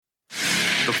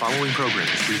The following program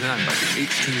is presented by the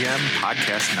HTM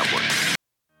Podcast Network.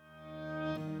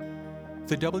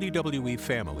 The WWE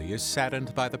family is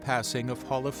saddened by the passing of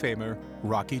Hall of Famer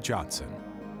Rocky Johnson.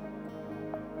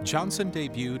 Johnson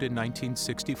debuted in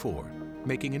 1964,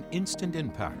 making an instant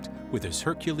impact with his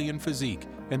Herculean physique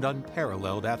and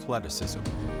unparalleled athleticism.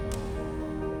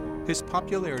 His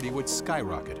popularity would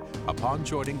skyrocket upon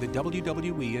joining the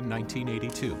WWE in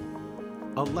 1982,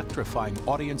 electrifying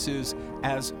audiences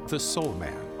as the Soul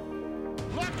Man.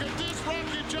 Look at this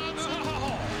Rocky Johnson!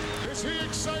 Oh, is he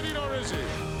exciting or is he?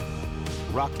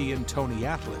 Rocky and Tony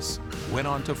Atlas went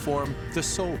on to form the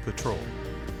Soul Patrol,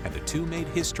 and the two made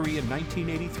history in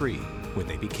 1983 when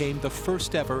they became the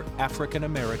first ever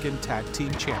African-American tag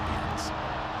team champions.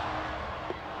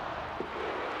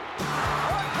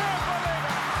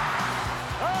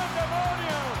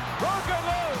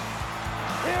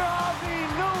 Here are the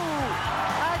new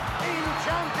tag team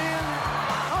champions,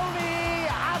 Tony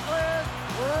Atlas,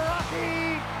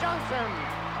 Rocky Johnson.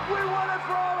 We want it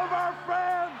for all of our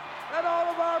fans and all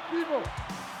of our people.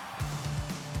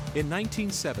 In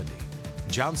 1970,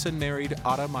 Johnson married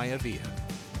Ada Maivia,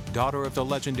 daughter of the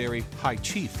legendary High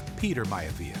Chief Peter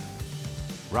Maivia.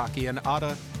 Rocky and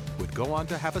Ada would go on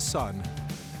to have a son,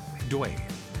 Dwayne.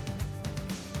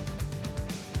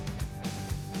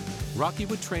 Rocky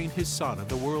would train his son in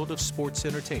the world of sports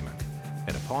entertainment,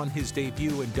 and upon his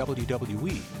debut in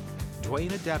WWE,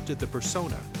 Dwayne adapted the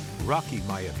persona Rocky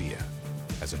Maivia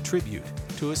as a tribute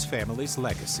to his family's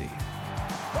legacy.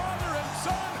 Father and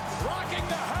son rocking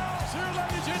the house here,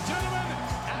 ladies and gentlemen,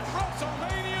 at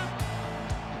WrestleMania.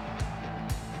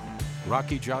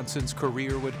 Rocky Johnson's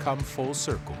career would come full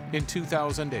circle in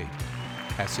 2008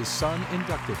 as his son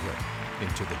inducted him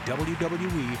into the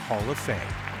WWE Hall of Fame.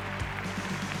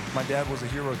 My dad was a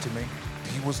hero to me.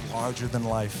 He was larger than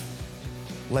life.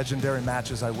 Legendary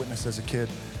matches I witnessed as a kid.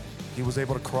 He was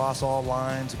able to cross all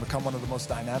lines and become one of the most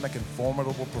dynamic and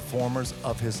formidable performers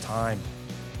of his time.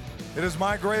 It is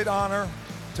my great honor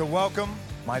to welcome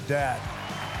my dad,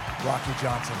 Rocky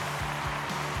Johnson.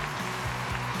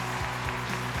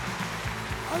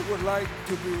 I would like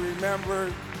to be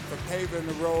remembered for paving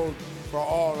the road for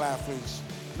all athletes,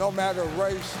 no matter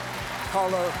race,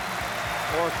 color,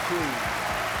 or creed.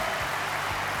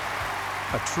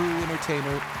 A true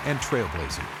entertainer and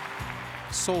trailblazer,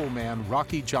 Soul Man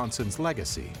Rocky Johnson's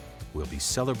legacy will be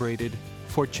celebrated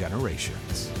for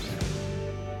generations.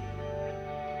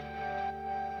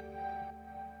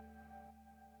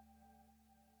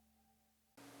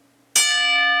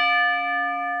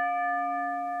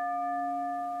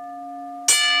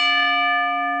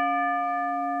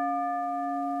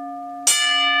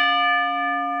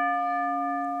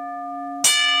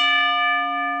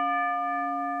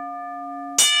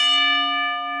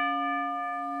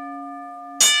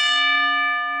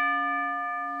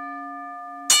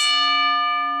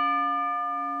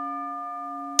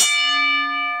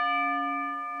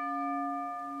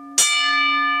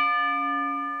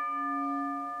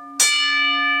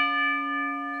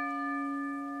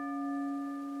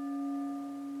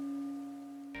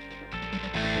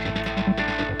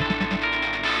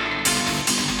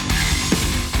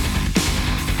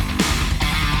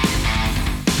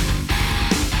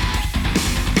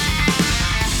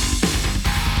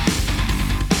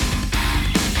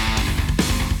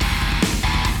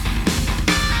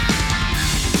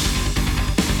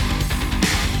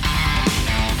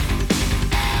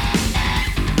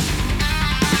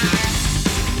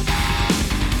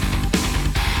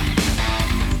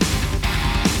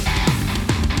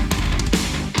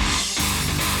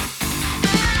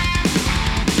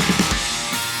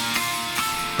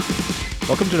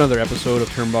 Welcome to another episode of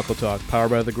Turnbuckle Talk,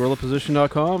 powered by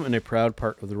thegorillaposition.com and a proud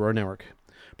part of the Roar Network.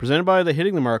 Presented by the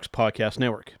Hitting the Marks Podcast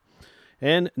Network,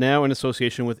 and now in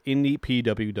association with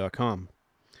IndiePW.com.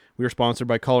 We are sponsored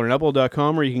by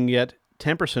collarandelbow.com, where you can get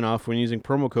 10% off when using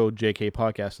promo code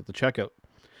JKPodcast at the checkout.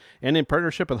 And in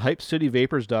partnership with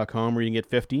HypeCityVapors.com, where you can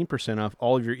get 15% off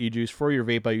all of your e-juice for your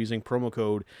vape by using promo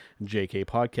code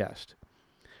JKPodcast.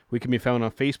 We can be found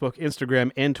on Facebook,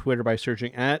 Instagram, and Twitter by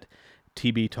searching at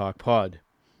TB Talk Pod.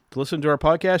 To listen to our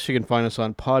podcast, you can find us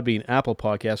on Podbean, Apple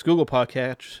Podcasts, Google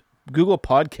Podcasts,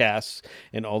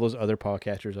 and all those other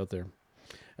podcatchers out there.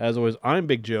 As always, I'm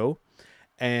Big Joe,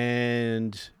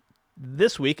 and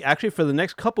this week, actually for the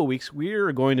next couple weeks,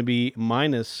 we're going to be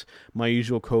minus my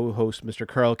usual co-host, Mr.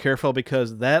 Carl Carefell,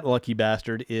 because that lucky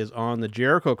bastard is on the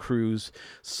Jericho cruise.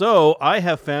 So I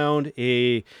have found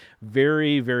a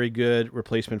very, very good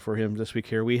replacement for him this week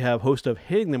here. We have host of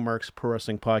Hitting the Marks Pro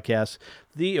Wrestling Podcast,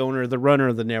 the owner, the runner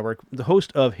of the network, the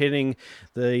host of Hitting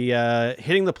the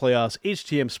Playoffs,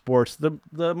 HTM Sports, the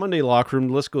Monday Locker Room.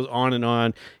 The list goes on and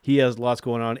on. He has lots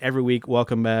going on every week.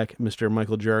 Welcome back, Mr.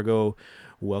 Michael Jargo.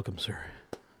 Welcome, sir.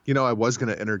 You know, I was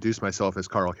going to introduce myself as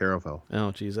Carl Caravel.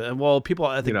 Oh, geez. Well, people,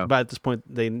 I think, by at this point,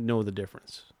 they know the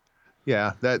difference.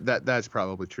 Yeah, that's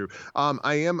probably true.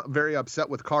 I am very upset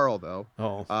with Carl, though,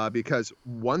 because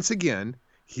once again,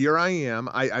 here I am.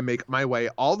 I make my way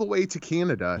all the way to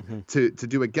Canada to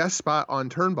do a guest spot on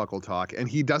Turnbuckle Talk, and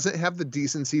he doesn't have the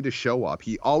decency to show up.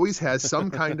 He always has some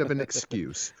kind of an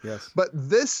excuse. Yes. But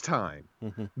this time,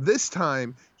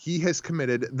 he has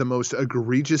committed the most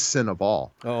egregious sin of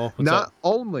all. Not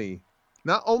only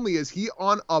is he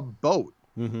on a boat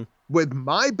with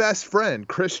my best friend,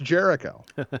 Chris Jericho,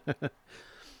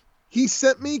 he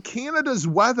sent me Canada's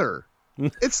weather.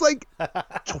 It's like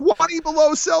 20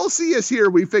 below Celsius here,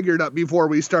 we figured out before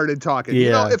we started talking. Yeah.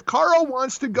 You know, if Carl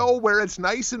wants to go where it's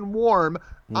nice and warm,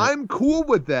 I'm cool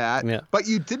with that. Yeah. But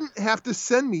you didn't have to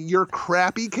send me your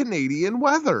crappy Canadian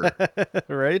weather.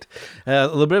 Right? A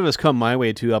little bit of it's come my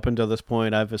way, too. Up until this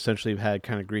point, I've essentially had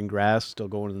kind of green grass still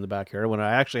going in the backyard when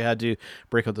I actually had to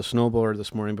break out the snowblower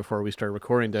this morning before we started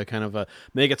recording to kind of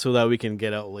make it so that we can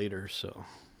get out later. So.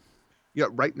 Yeah,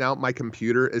 right now my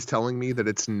computer is telling me that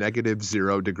it's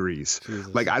 -0 degrees.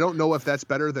 Jesus. Like, I don't know if that's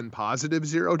better than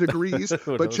 +0 degrees,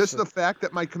 but just the fact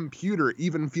that my computer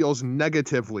even feels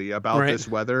negatively about this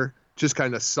weather just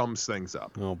kind of sums things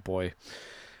up. Oh, boy.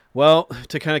 Well,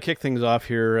 to kind of kick things off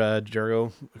here,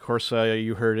 Jargo, of course,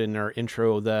 you heard in our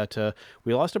intro that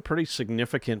we lost a pretty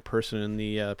significant person in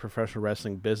the professional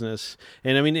wrestling business.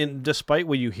 And, I mean, despite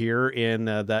what you hear in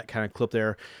that kind of clip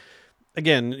there,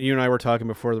 again, you and I were talking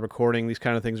before the recording. These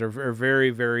kind of things are very,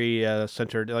 very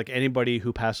centered. Like anybody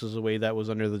who passes away that was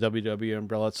under the WWE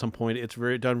umbrella at some point, it's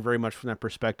done very much from that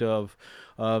perspective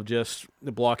of just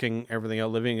blocking everything out,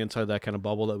 living inside that kind of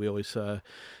bubble that we always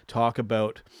talk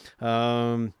about.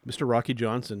 Mr. Rocky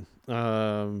Johnson.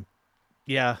 I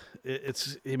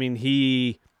mean,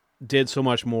 he did so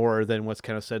much more than what's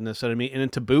kind of said in this. I mean, and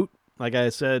to boot, like I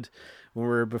said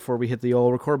before we hit the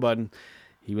old record button,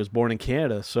 he was born in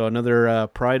Canada, so another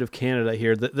pride of Canada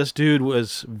here. This dude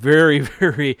was very,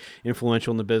 very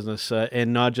influential in the business,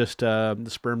 and not just the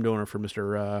sperm donor for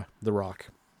Mr. The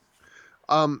Rock.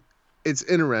 It's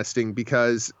interesting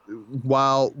because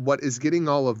while what is getting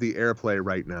all of the airplay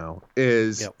right now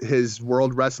is his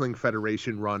World Wrestling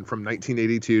Federation run from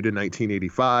 1982 to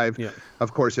 1985,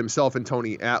 of course, himself and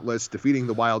Tony Atlas defeating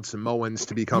the Wild Samoans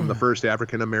to become the first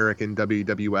African-American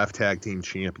WWF Tag Team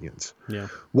Champions. Yeah.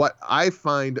 What I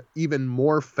find even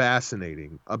more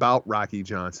fascinating about Rocky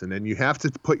Johnson, and you have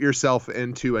to put yourself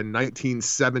into a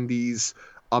 1970s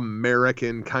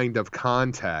American kind of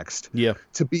context,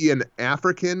 to be an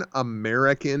African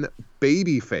American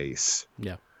babyface,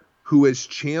 who is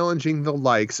challenging the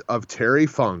likes of Terry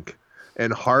Funk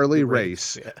and Harley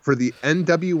Race for the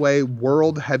NWA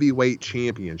World Heavyweight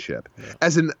Championship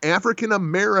as an African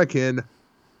American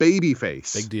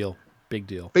babyface. Big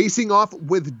deal. Facing off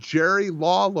with Jerry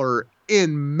Lawler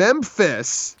in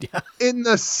Memphis in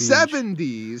the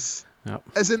 70s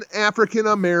as an African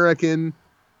American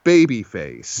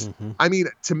babyface. I mean,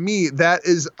 to me, that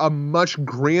is a much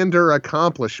grander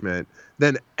accomplishment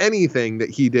than anything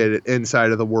that he did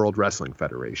inside of the World Wrestling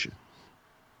Federation.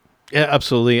 Yeah,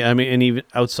 absolutely. I mean, and even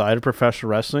outside of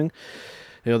professional wrestling,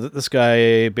 you know, this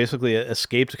guy basically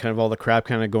escaped kind of all the crap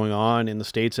kind of going on in the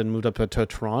States and moved up to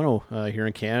Toronto here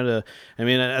in Canada. I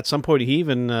mean, at some point, he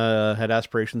even had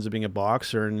aspirations of being a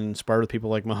boxer and inspired people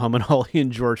like Muhammad Ali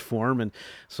and George Foreman.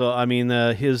 So, I mean,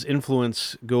 his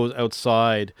influence goes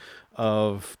outside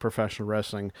of professional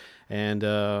wrestling. And,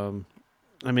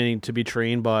 I mean, to be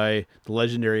trained by the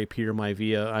legendary Peter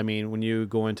Maivia, I mean, when you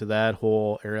go into that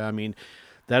whole area, I mean,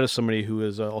 that is somebody who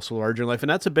is also larger in life. And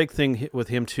that's a big thing with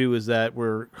him, too, is that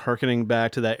we're hearkening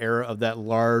back to that era of that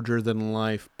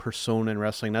larger-than-life persona in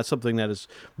wrestling. That's something that is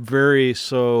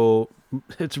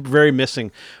it's very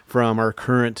missing from our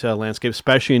current landscape,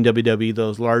 especially in WWE,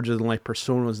 those larger-than-life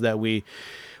personas that we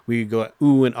go,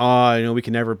 ooh and ah, you know, we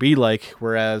can never be like,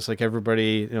 whereas, like,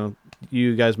 everybody, you know,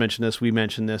 you guys mentioned this, we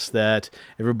mentioned this, that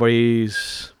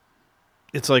everybody's...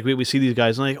 It's like we see these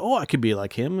guys and like, oh, I could be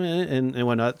like him and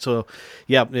whatnot. So,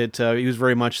 yeah, he was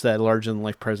very much that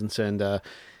larger-than-life presence, and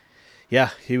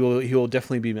he will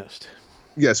definitely be missed.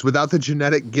 Yes, without the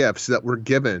genetic gifts that were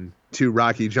given to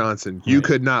Rocky Johnson, you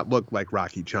could not look like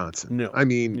Rocky Johnson. No, I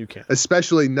mean, you can't.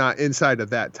 Especially not inside of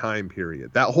that time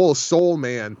period. That whole Soul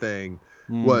Man thing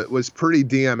was pretty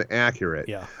damn accurate.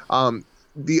 Yeah.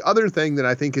 the other thing that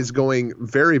I think is going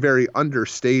very, very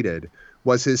understated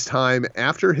was his time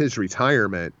after his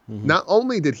retirement. Not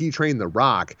only did he train The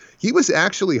Rock, he was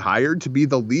actually hired to be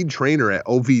the lead trainer at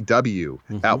OVW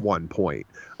at one point.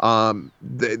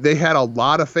 They had a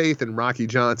lot of faith in Rocky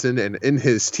Johnson and in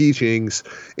his teachings,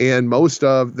 and most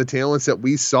of the talents that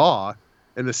we saw,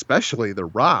 and especially The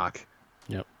Rock,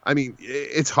 I mean,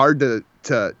 it's hard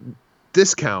to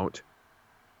discount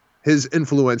his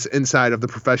influence inside of the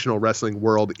professional wrestling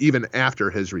world even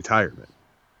after his retirement.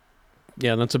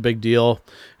 Yeah, that's a big deal,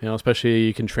 especially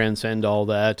you can transcend all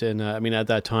that. And I mean, at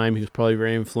that time, he was probably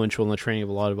very influential in the training of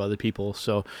a lot of other people.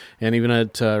 So, and even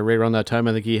at right around that time,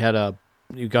 I think he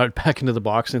got back into the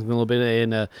boxing a little bit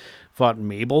and fought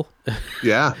Mabel.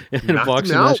 Yeah, in a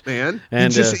boxing him out, match, man.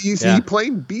 And he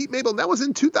played beat Mabel. That was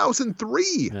in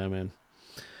 2003. Yeah, man.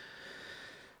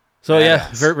 So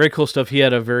very, very cool stuff. He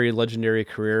had a very legendary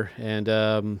career,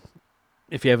 and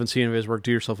if you haven't seen his work,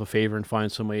 do yourself a favor and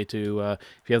find some way to,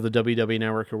 if you have the WWE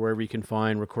Network or wherever you can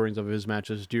find recordings of his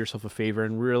matches, do yourself a favor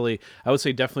and really, I would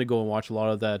say definitely go and watch a lot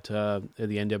of that,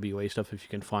 the NWA stuff if you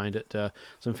can find it.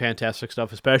 Some fantastic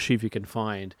stuff, especially if you can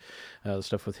find the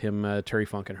stuff with him, Terry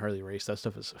Funk and Harley Race. That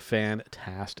stuff is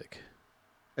fantastic.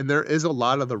 And there is a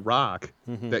lot of The Rock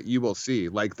that you will see.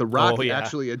 Like, The Rock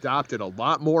actually adopted a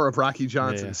lot more of Rocky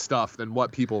Johnson's stuff than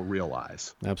what people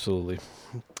realize. Absolutely.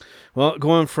 Well,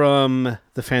 going from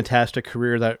the fantastic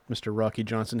career that Mr. Rocky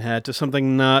Johnson had to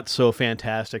something not so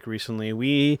fantastic recently,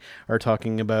 we are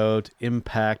talking about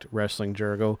Impact Wrestling,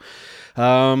 Jericho.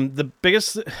 The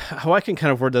biggest, how I can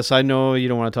kind of word this, I know you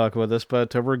don't want to talk about this,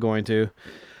 but we're going to,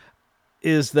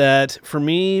 is that for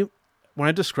me, when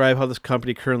I describe how this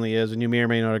company currently is, and you may or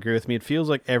may not agree with me, it feels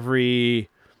like every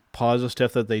positive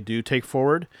step that they do take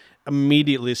forward,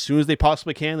 immediately, as soon as they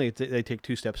possibly can, they take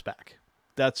 2 steps back.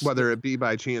 That's whether it be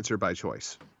by chance or by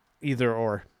choice. Either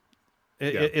or.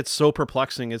 It's so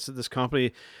perplexing. It's this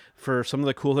company, for some of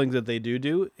the cool things that they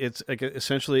do, it's like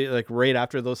essentially like right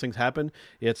after those things happen,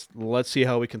 it's let's see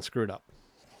how we can screw it up.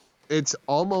 It's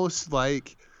almost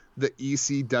like the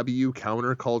ECW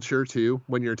counterculture too,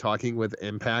 when you're talking with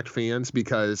Impact fans,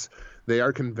 because they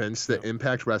are convinced that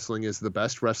Impact Wrestling is the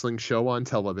best wrestling show on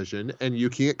television, and you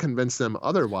can't convince them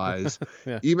otherwise,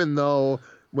 even though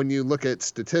when you look at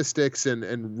statistics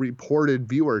and reported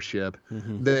viewership,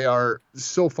 they are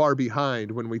so far behind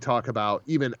when we talk about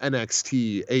even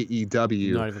NXT,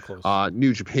 AEW, not even close.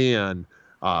 New Japan,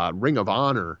 Ring of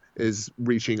Honor is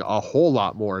reaching a whole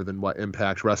lot more than what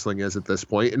Impact Wrestling is at this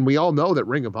point. And we all know that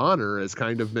Ring of Honor has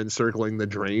kind of been circling the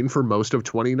drain for most of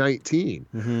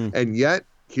 2019. And yet,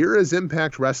 here is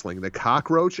Impact Wrestling, the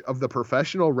cockroach of the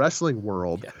professional wrestling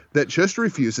world that just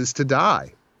refuses to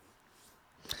die.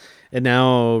 And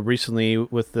now, recently,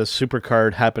 with the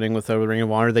Supercard happening with the Ring of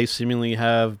Honor, they seemingly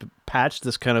have patched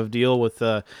this kind of deal with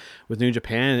New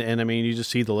Japan. And I mean, you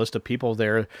just see the list of people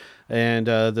there, and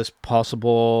this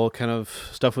possible kind of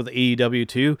stuff with AEW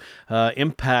too.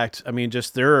 Impact, I mean,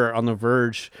 just they're on the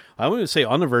verge. I wouldn't say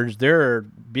on the verge. They're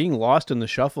being lost in the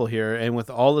shuffle here, and with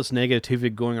all this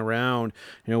negativity going around,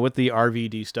 with the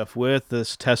RVD stuff, with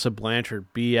this Tessa Blanchard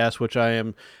BS, which I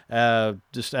am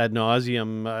just ad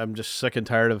nauseum. I'm just sick and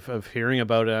tired of hearing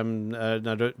about it. I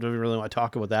don't really want to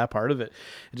talk about that part of it.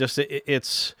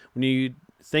 It's when you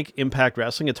think Impact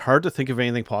Wrestling, it's hard to think of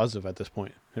anything positive at this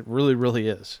point. It really, really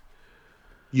is.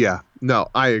 Yeah, no,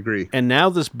 I agree. And now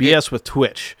this BS with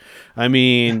Twitch. I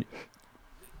mean,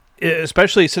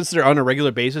 especially since they're on a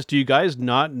regular basis, do you guys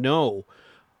not know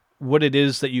what it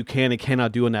is that you can and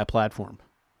cannot do on that platform?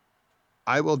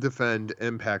 I will defend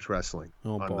Impact Wrestling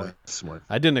on boy. This one.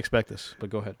 I didn't expect this, but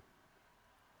go ahead.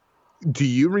 Do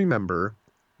you remember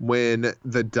when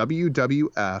the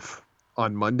WWF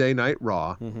on Monday Night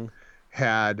Raw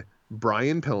had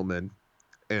Brian Pillman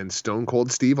and Stone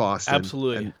Cold Steve Austin?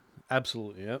 Absolutely.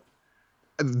 Absolutely, yep.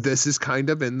 This is kind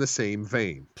of in the same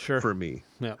vein for me.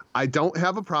 Yeah. I don't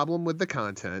have a problem with the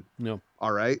content. No.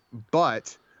 All right.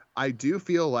 But I do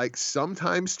feel like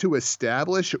sometimes to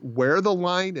establish where the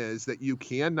line is that you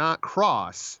cannot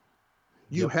cross,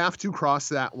 you have to cross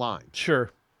that line. Sure.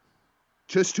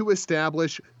 Just to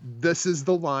establish this is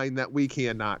the line that we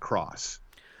cannot cross.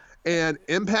 And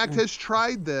Impact has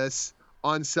tried this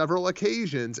on several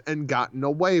occasions and gotten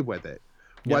away with it.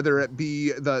 Whether it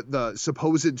be the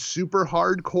supposed super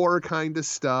hardcore kind of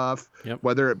stuff,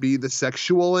 whether it be the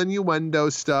sexual innuendo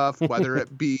stuff, whether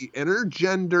it be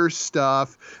intergender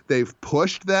stuff, they've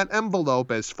pushed that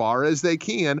envelope as far as they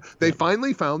can. They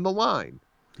finally found the line.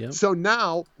 So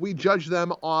now we judge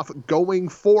them off going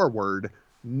forward,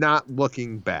 not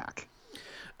looking back.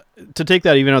 To take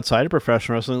that even outside of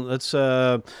professional wrestling, let's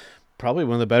probably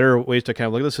one of the better ways to kind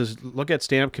of look at this is look at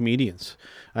stand-up comedians.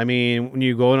 I mean, when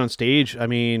you go out on stage, I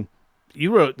mean,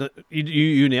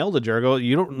 you nailed it, Jericho.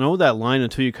 You don't know that line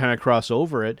until you kind of cross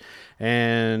over it,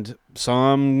 and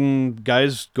some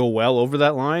guys go well over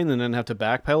that line and then have to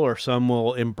backpedal, or some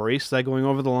will embrace that going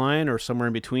over the line, or somewhere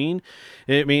in between.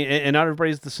 I mean, and not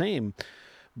everybody's the same.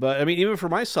 But I mean, even for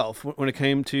myself, when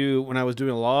I was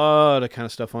doing a lot of kind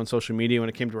of stuff on social media when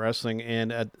it came to wrestling,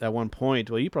 and at one point,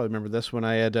 well, you probably remember this, when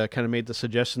I had kind of made the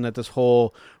suggestion that this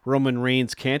whole Roman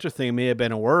Reigns cancer thing may have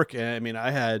been a work. And I mean,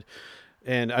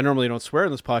 and I normally don't swear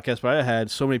in this podcast, but I had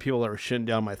so many people that were shitting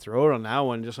down my throat on that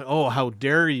one, just like, oh, how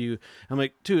dare you? I'm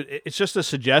like, dude, it's just a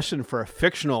suggestion for a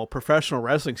fictional professional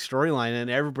wrestling storyline, and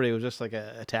everybody was just like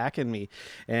attacking me.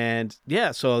 And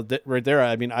yeah, so right there,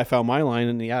 I mean, I found my line,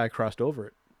 and yeah, I crossed over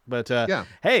it. But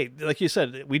hey, like you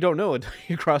said, we don't know until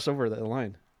you cross over that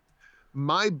line.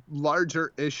 My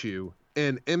larger issue,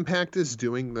 and Impact is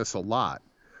doing this a lot,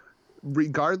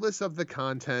 regardless of the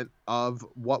content of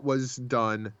what was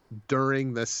done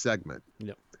during this segment.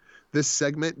 Yep. This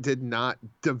segment did not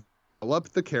develop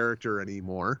the character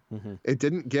anymore. Mm-hmm. It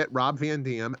didn't get Rob Van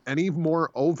Dam any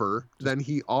more over than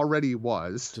he already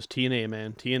was. Just TNA,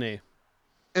 man. TNA.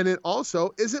 And it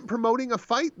also isn't promoting a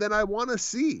fight that I want to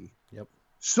see. Yep.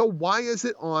 So why is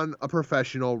it on a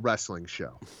professional wrestling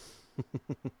show?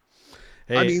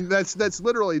 Hey. I mean, that's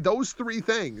literally those three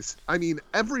things. I mean,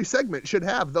 every segment should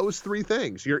have those three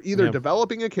things. You're either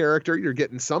developing a character, you're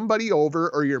getting somebody over,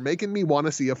 or you're making me want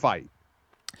to see a fight.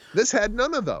 This had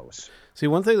none of those. See,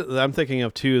 one thing that I'm thinking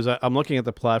of too is I'm looking at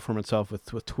the platform itself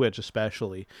with Twitch,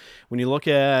 especially when you look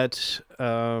at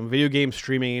video game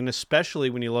streaming, and especially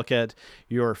when you look at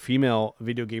your female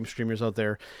video game streamers out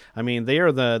there. I mean, they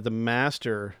are the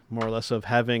master, more or less, of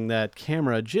having that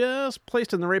camera just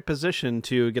placed in the right position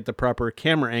to get the proper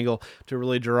camera angle to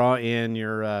really draw in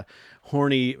your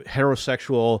horny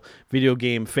heterosexual video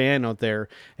game fan out there.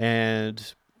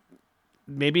 And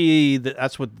maybe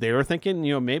that's what they were thinking.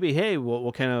 You know, maybe, hey,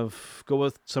 we'll kind of go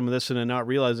with some of this, and then not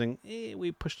realizing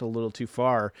we pushed a little too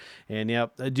far. And yeah,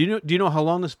 do you know how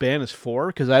long this ban is for?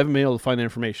 Because I haven't been able to find the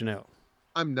information out.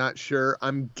 I'm not sure.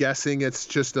 I'm guessing it's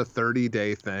just a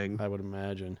 30-day thing. I would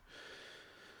imagine.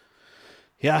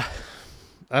 Yeah,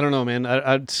 I don't know, man.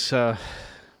 I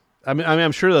mean,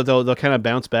 I'm sure that they'll kind of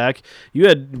bounce back. You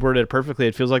had worded it perfectly.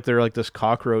 It feels like they're like this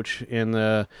cockroach in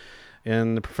the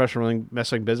professional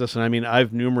wrestling business. And I mean,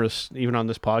 even on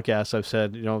this podcast, I've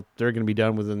said, you know, they're going to be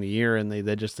done within the year, and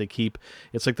they keep,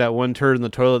 it's like that one turd in the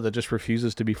toilet that just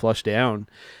refuses to be flushed down.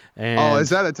 And is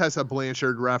that a Tessa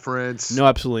Blanchard reference? No,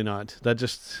 absolutely not.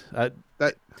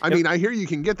 I mean, I hear you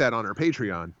can get that on her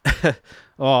Patreon.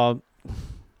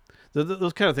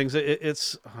 Those kind of things.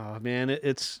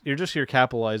 You're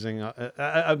capitalizing.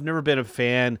 I've never been a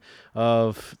fan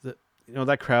of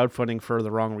that crowdfunding for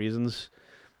the wrong reasons.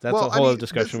 That's a whole other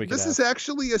discussion we could have. This is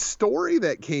actually a story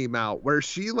that came out where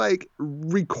she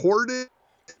recorded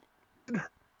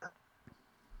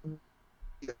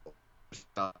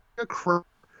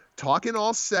talking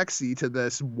all sexy to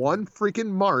this one freaking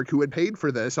Mark who had paid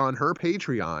for this on her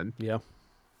Patreon. Yeah.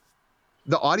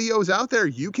 The audio's out there.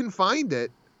 You can find it.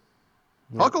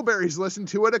 Yeah. Huckleberry's listened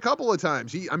to it a couple of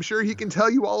times. I'm sure he can tell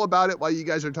you all about it while you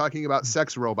guys are talking about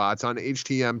sex robots on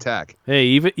HTM Tech. Hey,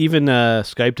 even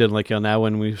Skype did on that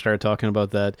when we started talking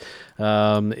about that.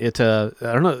 I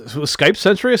don't know, was Skype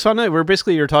censorious on it? Where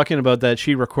basically you're talking about that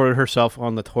she recorded herself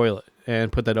on the toilet and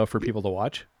put that out for people to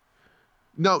watch?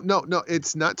 No,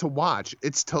 it's not to watch.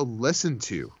 It's to listen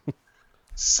to.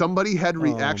 Somebody had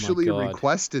actually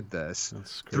requested this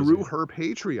through her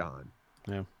Patreon.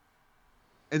 Yeah.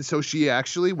 And so she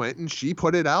actually went and she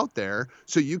put it out there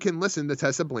so you can listen to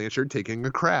Tessa Blanchard taking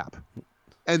a crap.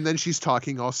 And then she's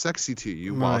talking all sexy to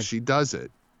you while she does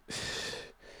it.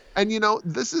 And,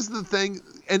 this is the thing.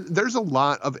 And there's a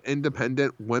lot of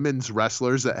independent women's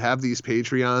wrestlers that have these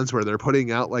Patreons where they're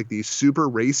putting out these super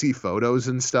racy photos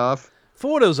and stuff.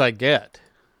 Photos I get.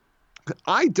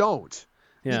 I don't.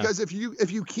 Yeah. Because if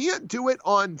you can't do it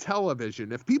on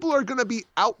television, if people are going to be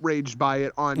outraged by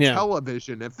it on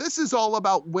television, if this is all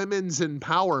about women's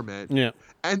empowerment,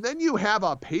 and then you have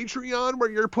a Patreon where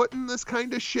you're putting this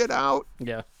kind of shit out,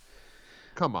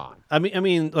 come on. I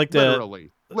mean, literal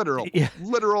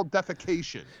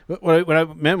defecation. What I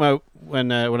meant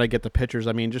when I get the pictures,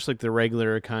 I mean just the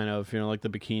regular kind of the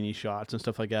bikini shots and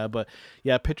stuff like that. But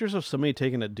yeah, pictures of somebody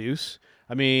taking a deuce.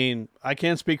 I mean, I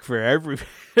can't speak for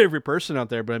every person out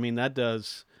there, but I mean that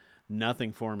does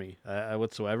nothing for me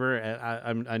whatsoever.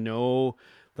 And I know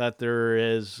that there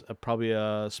is probably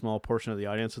a small portion of the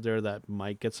audience out there that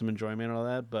might get some enjoyment out of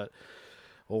that, but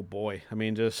oh boy, I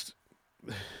mean, just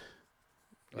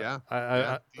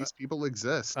These people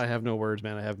exist. I have no words,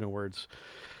 man. I have no words.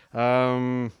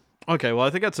 Okay, well, I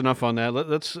think that's enough on that.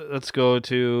 Let's go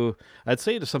to, I'd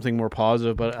say, to something more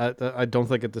positive, but I don't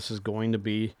think that this is going to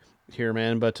be here,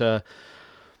 man. But I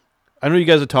know you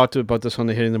guys have talked about this on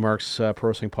the Hitting the Marks Pro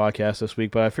Wrestling podcast this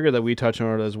week, but I figured that we touch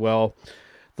on it as well.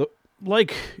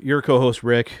 Like your co-host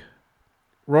Rick,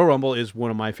 Royal Rumble is one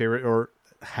of my favorite, or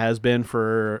has been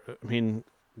for,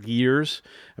 years.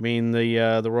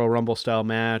 The Royal Rumble style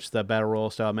match, that Battle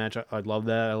Royal style match, I love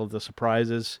that. I love the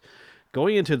surprises.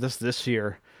 Going into this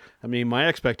year, my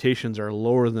expectations are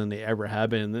lower than they ever have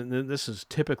been. This has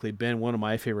typically been one of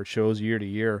my favorite shows year to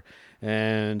year.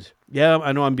 And yeah,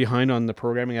 I know I'm behind on the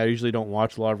programming. I usually don't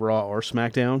watch a lot of Raw or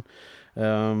SmackDown.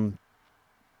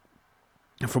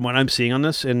 From what I'm seeing on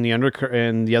this and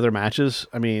the other matches,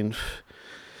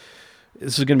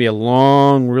 this is going to be a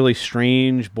long, really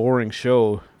strange, boring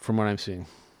show from what I'm seeing.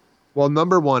 Well,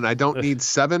 number one, I don't need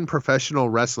 7 professional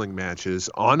wrestling matches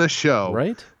on a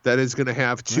show that is going to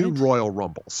have 2 Royal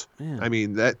Rumbles.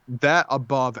 Yeah. That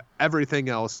above everything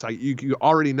else, you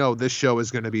already know this show is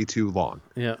going to be too long.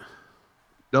 Yeah.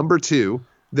 Number 2,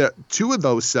 2 of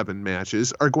those 7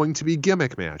 matches are going to be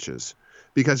gimmick matches,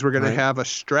 because we're going to have a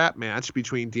strap match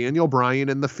between Daniel Bryan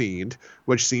and The Fiend,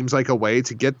 which seems like a way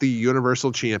to get the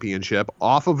Universal Championship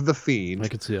off of The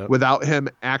Fiend without him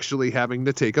actually having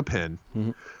to take a pin.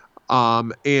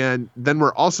 Mm-hmm. And then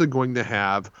we're also going to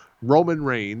have Roman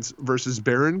Reigns versus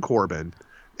Baron Corbin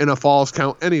in a Falls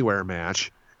Count Anywhere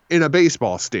match in a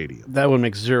baseball stadium. That would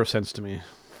make zero sense to me.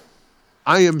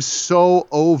 I am so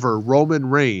over Roman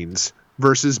Reigns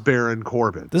versus Baron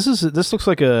Corbin. This looks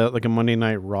like a Monday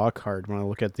Night Raw card when I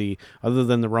look at other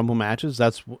than the Rumble matches.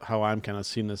 That's how I'm kind of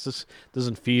seeing this. This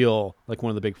doesn't feel like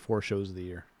one of the big 4 shows of the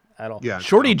year at all. Yeah,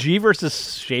 Shorty G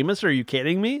versus Sheamus. Are you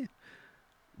kidding me?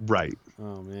 Right.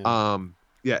 Oh man.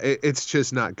 It's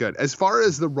just not good. As far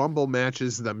as the Rumble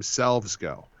matches themselves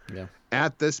go,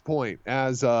 at this point,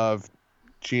 as of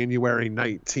January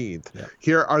 19th,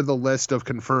 here are the list of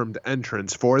confirmed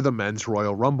entrants for the men's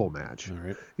Royal Rumble match. All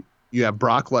right. You have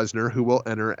Brock Lesnar, who will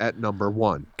enter at number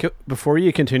 1. Before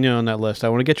you continue on that list, I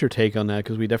want to get your take on that,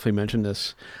 because we definitely mentioned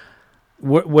this.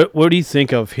 What do you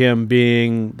think of him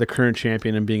being the current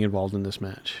champion and being involved in this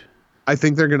match? I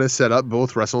think they're going to set up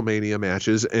both WrestleMania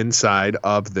matches inside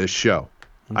of this show.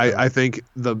 Okay. I think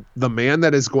the man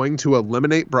that is going to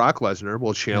eliminate Brock Lesnar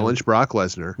will challenge Brock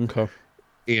Lesnar. Okay.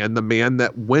 And the man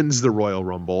that wins the Royal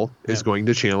Rumble is going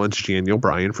to challenge Daniel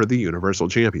Bryan for the Universal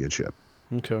Championship.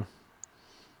 Okay.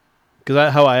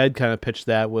 Because how I had kind of pitched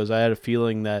that was I had a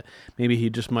feeling that maybe he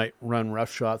just might run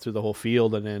roughshod through the whole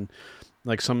field, and then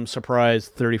like some surprise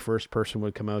 31st person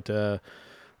would come out to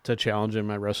challenge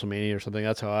him at WrestleMania or something.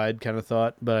 That's how I'd kind of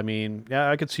thought. But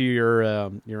I could see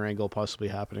your angle possibly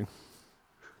happening.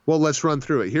 Well, let's run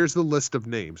through it. Here's the list of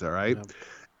names. All right. Yep.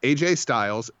 AJ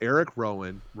Styles, Eric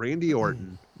Rowan, Randy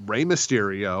Orton, Rey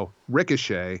Mysterio,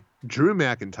 Ricochet, Drew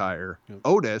McIntyre,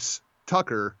 Otis,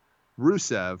 Tucker,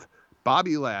 Rusev,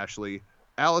 Bobby Lashley,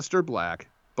 Aleister Black,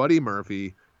 Buddy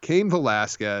Murphy, Cain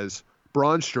Velasquez,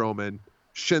 Braun Strowman,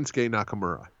 Shinsuke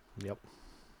Nakamura. Yep.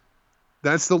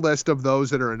 That's the list of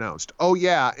those that are announced. Oh,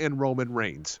 yeah, and Roman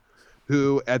Reigns,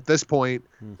 who at this point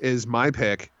is my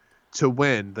pick to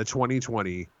win the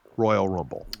 2020 Royal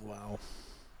Rumble. Wow.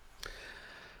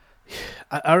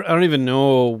 I don't even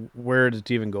know where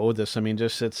to even go with this.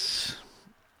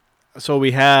 So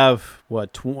we have,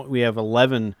 we have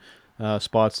 11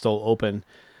 spots still open.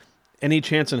 Any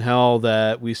chance in hell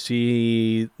that we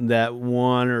see that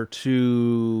 1 or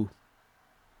 2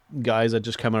 guys that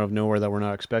just come out of nowhere that we're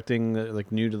not expecting,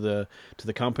 like new to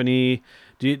the company?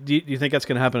 Do you think that's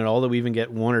going to happen at all, that we even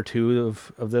get 1 or 2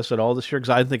 of this at all this year? Because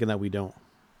I'm thinking that we don't.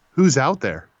 Who's out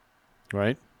there?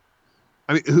 Right?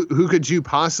 Who could you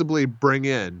possibly bring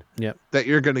in that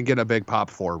you're going to get a big pop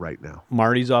for right now?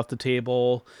 Marty's off the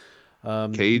table.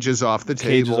 Cage is off the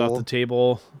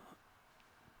table.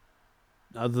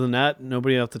 Other than that,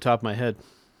 nobody off the top of my head.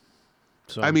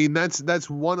 So that's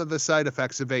one of the side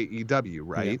effects of AEW,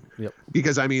 right? Yep.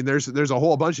 Because there's a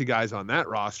whole bunch of guys on that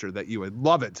roster that you would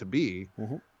love it to be,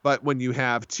 but when you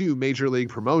have 2 major league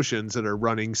promotions that are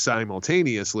running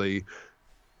simultaneously,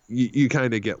 you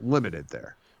kind of get limited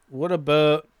there. What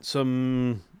about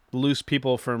some loose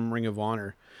people from Ring of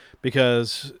Honor?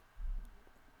 Because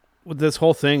with this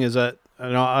whole thing is that,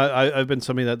 I've been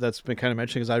somebody that's been kind of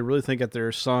mentioning, because I really think that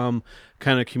there's some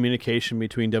kind of communication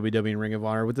between WWE and Ring of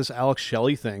Honor with this Alex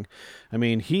Shelley thing.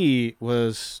 He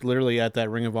was literally at that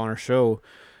Ring of Honor show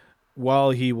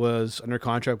while he was under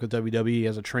contract with WWE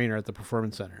as a trainer at the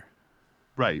Performance Center.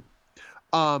 Right.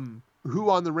 Who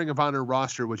on the Ring of Honor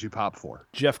roster would you pop for?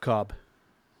 Jeff Cobb.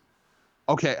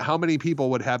 Okay, how many people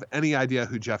would have any idea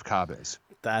who Jeff Cobb is?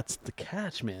 That's the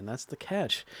catch, man. That's the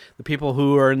catch. The people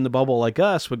who are in the bubble like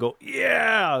us would go,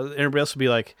 yeah. Everybody else would be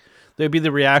like, they'd be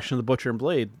the reaction of the Butcher and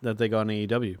Blade that they got in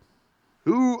AEW.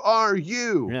 Who are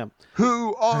you? Yeah.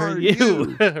 Who are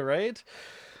you? Right?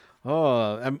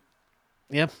 Oh,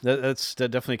 yeah, that's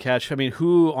definitely a catch. I mean,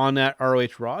 who on that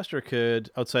ROH roster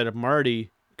could, outside of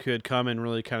Marty, could come and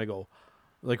really kind of go,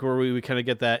 like where we kind of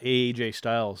get that AJ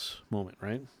Styles moment,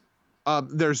 right?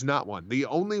 There's not one. The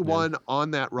only one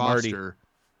on that roster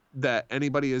that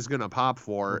anybody is going to pop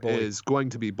for is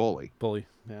going to be Bully. Bully,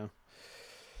 yeah.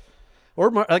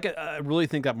 Or I really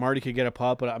think that Marty could get a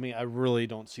pop, but I mean, I really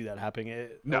don't see that happening.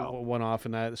 One off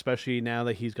in that, especially now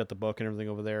that he's got the book and everything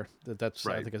over there. That's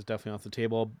right. I think it's definitely off the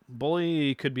table.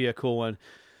 Bully could be a cool one.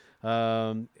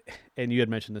 And you had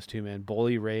mentioned this too, man.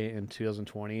 Bully Ray in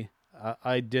 2020.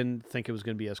 I didn't think it was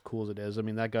going to be as cool as it is. I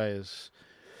mean, that guy is.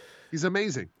 He's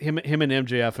amazing. Him and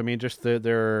MJF. I mean, just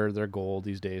they're gold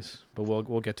these days. But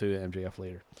we'll get to MJF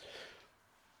later.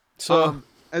 So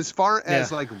as far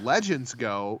as like legends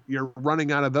go, you're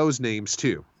running out of those names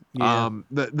too. Yeah.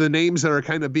 The names that are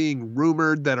kind of being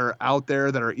rumored that are out there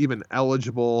that are even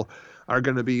eligible are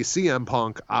going to be CM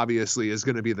Punk. Obviously, is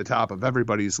going to be the top of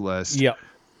everybody's list. Yeah.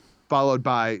 Followed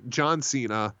by John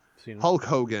Cena, Hulk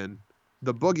Hogan,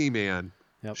 the Boogeyman,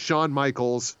 Shawn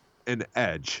Michaels, and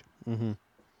Edge. Mm-hmm.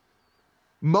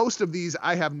 Most of these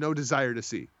I have no desire to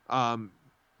see.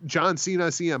 John Cena,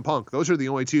 CM Punk, those are the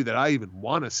only two that I even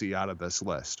want to see out of this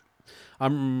list.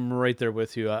 I'm right there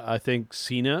with you. I think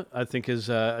Cena, is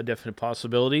a definite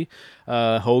possibility.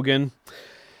 Hogan,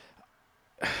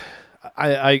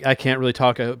 I can't really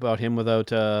talk about him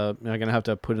without. I'm going to have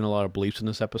to put in a lot of bleeps in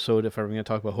this episode if I'm going to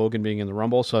talk about Hogan being in the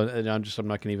Rumble. So I'm not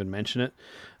going to even mention it.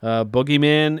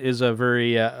 Boogeyman is a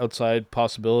very outside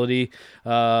possibility.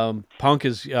 Punk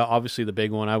is obviously the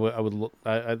big one.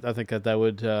 I think that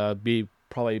would be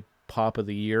probably pop of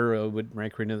the year. Would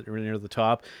rank right near the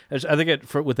top. I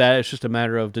think with that, it's just a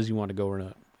matter of does he want to go or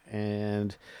not,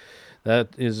 and that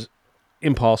is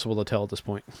impossible to tell at this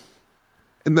point.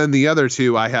 And then the other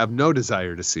two I have no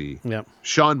desire to see. Yeah.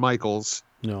 Shawn Michaels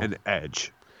and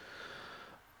Edge.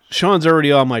 Shawn's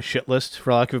already on my shit list,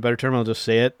 for lack of a better term. I'll just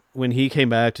say it. When he came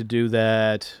back to do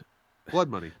that... Blood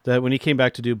Money. When he came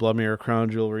back to do Blood Money or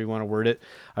Crown Jewel, where you want to word it,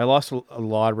 I lost a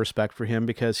lot of respect for him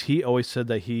because he always said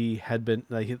that he had been...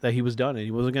 that he was done and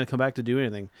he wasn't going to come back to do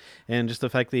anything. And just the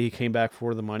fact that he came back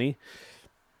for the money...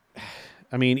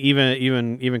 I mean,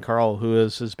 even Carl, who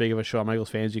is as big of a Shawn Michaels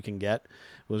fan as you can get,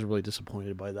 was really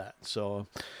disappointed by that. So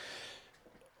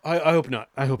I hope not.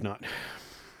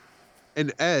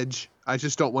 And Edge, I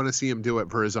just don't want to see him do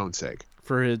it for his own sake.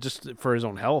 For his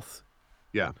own health.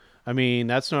 Yeah. I mean,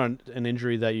 that's not an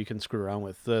injury that you can screw around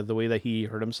with. The way that he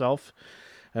hurt himself,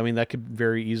 I mean, that could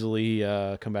very easily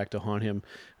come back to haunt him.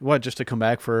 Just to come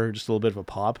back for just a little bit of a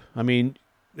pop? I mean,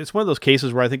 it's one of those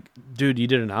cases where I think, dude, you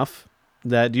did enough.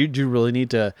 That do you really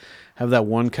need to have that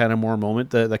one kind of more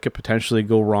moment that could potentially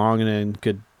go wrong and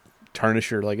could tarnish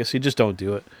your legacy? Just don't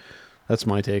do it. That's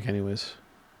my take anyways.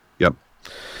 Yep.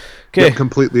 Okay. Yep,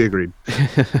 completely agreed.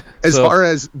 As far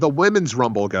as the women's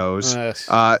Rumble goes,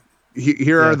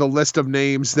 here are the list of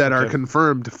names that are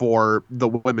confirmed for the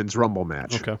women's Rumble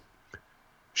match. Okay.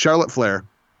 Charlotte Flair,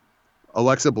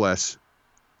 Alexa Bliss,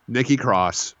 Nikki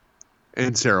Cross,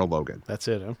 and Sarah Logan. That's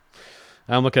it, huh?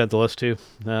 I'm looking at the list too.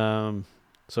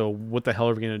 So what the hell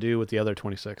are we going to do with the other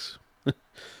 26?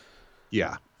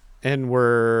 Yeah. And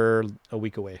we're a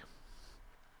week away.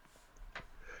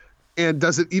 And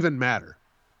does it even matter?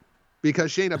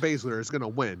 Because Shayna Baszler is going to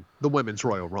win the Women's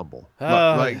Royal Rumble.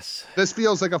 Yes. This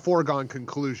feels like a foregone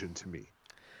conclusion to me.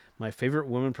 My favorite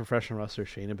women professional wrestler,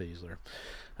 Shayna Baszler.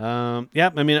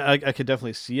 I mean, I could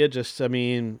definitely see it. Just, I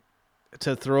mean,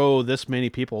 to throw this many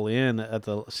people in at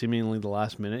seemingly the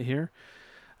last minute here.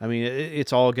 I mean,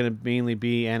 it's all going to mainly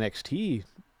be NXT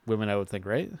women, I would think,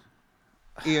 right?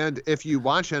 And if you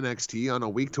watch NXT on a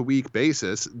week-to-week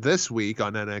basis, this week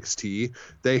on NXT,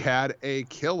 they had a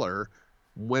killer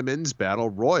women's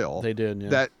battle royal. They did,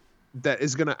 yeah. That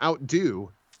is going to outdo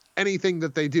anything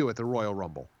that they do at the Royal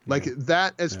Rumble. Like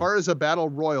that, as far as a battle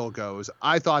royal goes,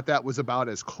 I thought that was about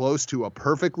as close to a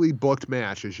perfectly booked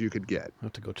match as you could get. I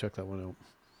have to go check that one out.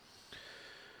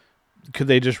 Could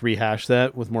they just rehash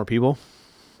that with more people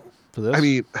for this? I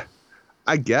mean,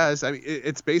 I guess. I mean,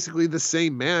 it's basically the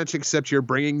same match, except you're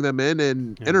bringing them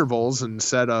in intervals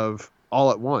instead of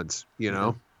all at once, you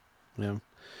know? Yeah.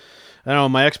 I don't know.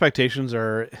 My expectations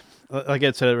are, like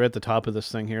I said right at the top of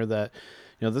this thing here, that,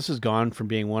 you know, this has gone from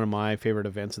being one of my favorite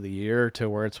events of the year to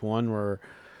where it's one where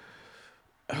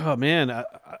Oh man,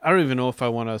 I don't even know if I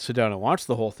want to sit down and watch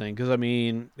the whole thing, because I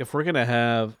mean, if we're gonna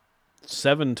have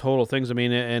 7 total things, I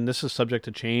mean, and this is subject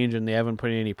to change, and they haven't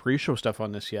put any pre-show stuff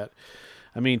on this yet.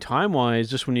 I mean, time-wise,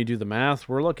 just when you do the math,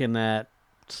 we're looking at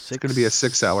it's going to be a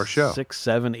 6-hour show, 6,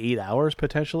 7, 8 hours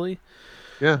potentially.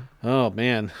 Yeah. Oh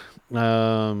man,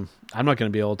 I'm not going to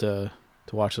be able to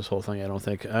watch this whole thing. I don't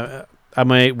think. I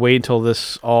might wait until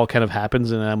this all kind of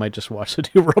happens, and I might just watch the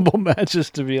 2 Rumble matches,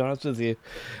 to be honest with you.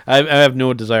 I have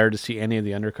no desire to see any of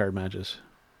the undercard matches,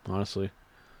 honestly.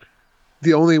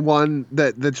 The only one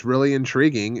that's really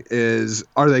intriguing is,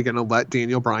 are they going to let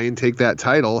Daniel Bryan take that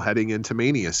title heading into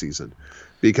Mania season?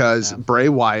 Because Bray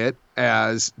Wyatt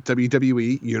as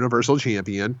WWE Universal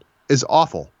Champion is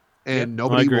awful, and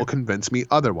nobody will convince me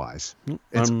otherwise.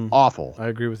 It's awful. I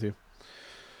agree with you.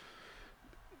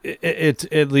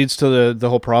 It leads to the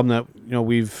whole problem that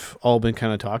we've all been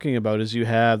kind of talking about, is you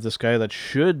have this guy that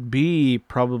should be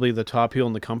probably the top heel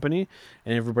in the company,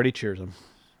 and everybody cheers him.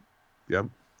 Yep.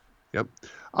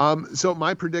 So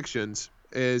my predictions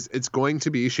is it's going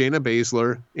to be Shayna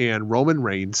Baszler and Roman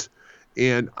Reigns,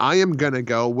 and I am going to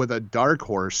go with a dark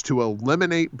horse to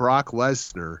eliminate Brock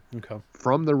Lesnar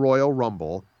from the Royal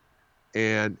Rumble,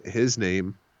 and his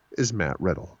name is Matt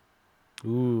Riddle.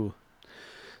 Ooh.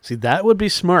 See, that would be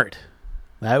smart.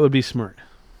 That would be smart.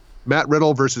 Matt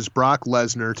Riddle versus Brock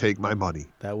Lesnar, take my money.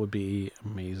 That would be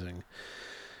amazing.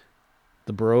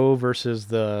 The Bro versus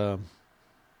the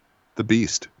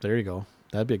Beast. There you go.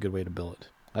 That'd be a good way to bill it.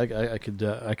 I could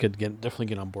definitely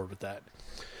get on board with that.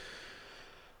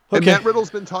 Okay. And Matt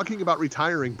Riddle's been talking about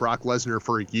retiring Brock Lesnar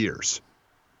for years.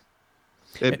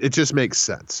 It just makes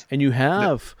sense. And you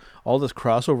have all this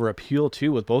crossover appeal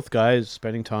too, with both guys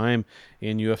spending time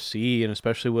in UFC, and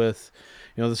especially with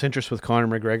this interest with Conor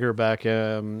McGregor back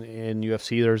in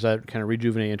UFC. There's that kind of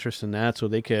rejuvenated interest in that, so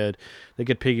they could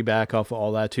piggyback off of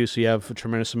all that too. So you have a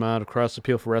tremendous amount of cross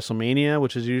appeal for WrestleMania,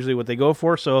 which is usually what they go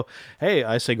for. So hey,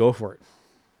 I say go for it.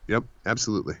 Yep,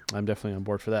 absolutely. I'm definitely on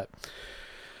board for that.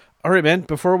 All right, man,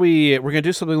 before we're going to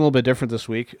do something a little bit different this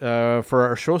week. For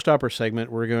our Showstopper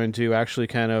segment, we're going to actually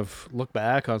kind of look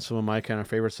back on some of my kind of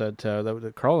favorites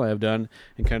that Carl and I have done,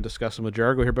 and kind of discuss them with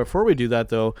Jargo here. Before we do that,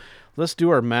 though, let's do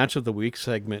our Match of the Week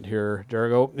segment here,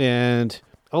 Jargo. And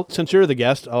since you're the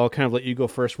guest, I'll kind of let you go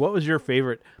first. What was your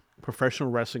favorite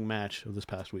professional wrestling match of this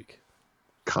past week?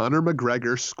 Conor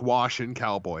McGregor squashing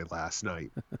Cowboy last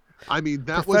night. I mean,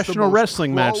 that was the professional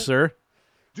wrestling match, sir.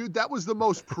 Dude, that was the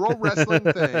most pro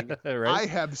wrestling thing right? I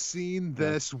have seen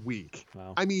this week.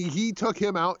 Wow. I mean, he took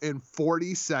him out in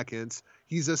 40 seconds.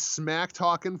 He's a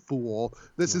smack-talking fool.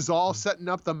 This is all setting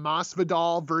up the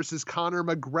Masvidal versus Conor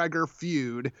McGregor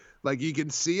feud. Like, you can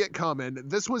see it coming.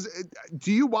 This was... Did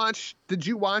you watch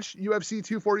UFC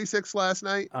 246 last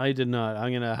night? I did not.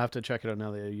 I'm going to have to check it out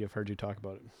now that I've heard you talk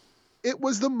about it. It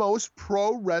was the most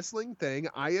pro wrestling thing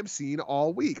I have seen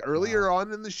all week. Earlier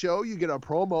on in the show, you get a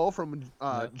promo from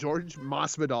George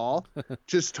Masvidal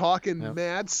just talking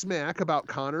mad smack about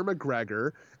Conor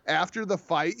McGregor. After the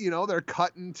fight, they're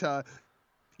cutting to,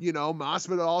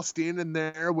 Masvidal standing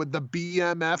there with the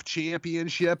BMF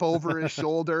championship over his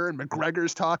shoulder, and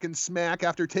McGregor's talking smack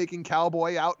after taking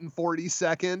Cowboy out in 40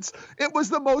 seconds. It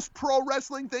was the most pro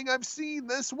wrestling thing I've seen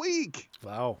this week.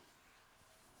 Wow.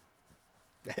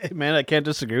 Man, I can't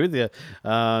disagree with you.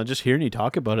 Just hearing you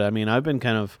talk about it, I mean, I've been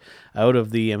kind of out of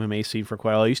the MMA scene for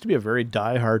quite a while. I used to be a very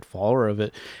diehard follower of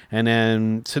it, and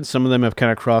then since some of them have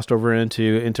kind of crossed over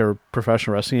into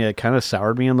professional wrestling, it kind of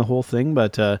soured me on the whole thing.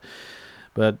 But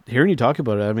hearing you talk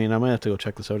about it, I mean, I might have to go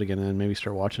check this out again and maybe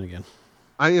start watching again.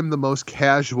 I am the most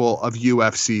casual of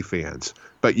UFC fans,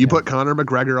 but you put Conor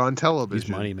McGregor on television,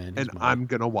 he's money, man. I'm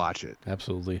gonna watch it.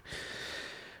 Absolutely.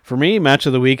 For me, Match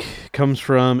of the Week comes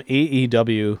from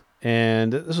AEW,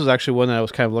 and this was actually one that I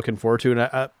was kind of looking forward to.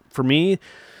 And for me,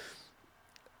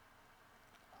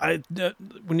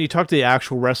 when you talk to the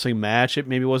actual wrestling match, it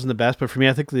maybe wasn't the best, but for me,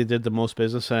 I think they did the most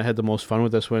business, and I had the most fun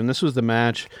with this one. And this was the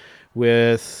match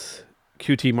with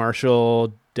QT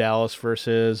Marshall, Dallas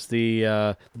versus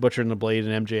the Butcher and the Blade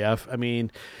and MJF. I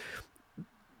mean,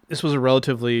 this was a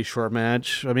relatively short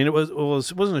match. I mean, it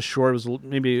wasn't a short.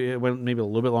 It went maybe a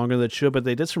little bit longer than it should, but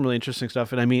they did some really interesting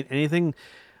stuff. And I mean, anything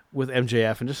with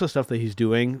MJF and just the stuff that he's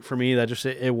doing for me, that just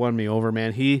it won me over,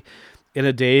 man. He in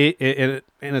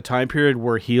a time period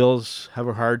where heels have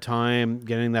a hard time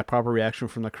getting that proper reaction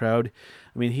from the crowd.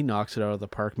 I mean, he knocks it out of the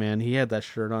park, man. He had that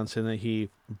shirt on saying that he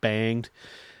banged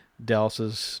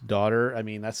Dallas's daughter. I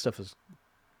mean, that stuff is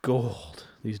gold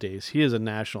these days. He is a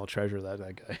national treasure, that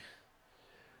guy.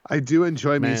 I do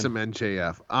enjoy me some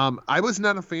MJF. I was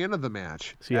not a fan of the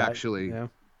match, actually. Yeah.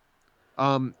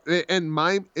 And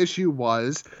my issue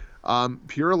was,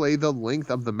 Purely the length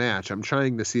of the match. I'm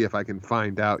trying to see if I can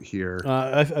find out here.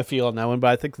 I feel on that one, but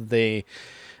I think that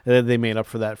they made up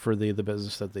for that for the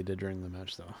business that they did during the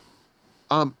match, though.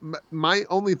 My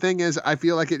only thing is I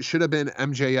feel like it should have been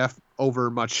MJF over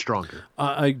much stronger.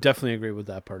 I definitely agree with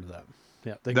that part of that.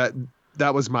 Yeah,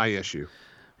 that was my issue.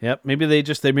 Yep. Maybe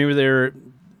they're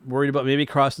worried about maybe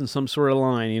crossing some sort of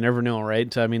line. You never know,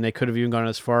 right? I mean, they could have even gone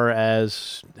as far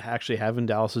as actually having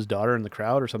Dallas's daughter in the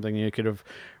crowd or something. You could have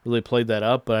really played that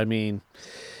up. But I mean,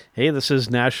 hey, this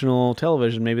is national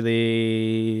television. Maybe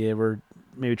they were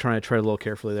trying to tread a little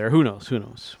carefully there. Who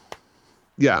knows?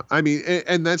 Yeah, I mean,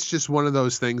 and that's just one of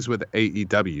those things with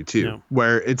AEW too,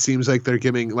 where it seems like they're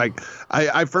giving, like,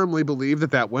 I firmly believe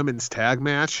that women's tag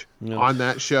match on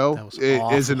that show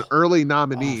is an early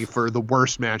nominee for the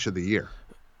worst match of the year.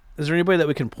 Is there anybody that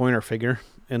we can point our finger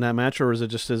in that match, or is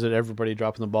it everybody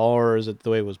dropping the ball, or is it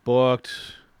the way it was booked?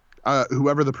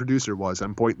 Whoever the producer was,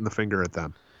 I'm pointing the finger at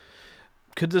them.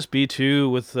 Could this be too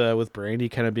with Brandy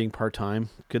kind of being part-time?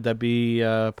 Could that be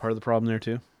part of the problem there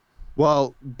too?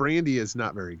 Well, Brandy is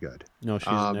not very good. No,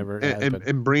 she's never.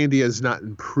 And Brandy is not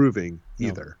improving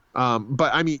either.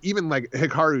 But I mean, even like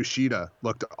Hikaru Shida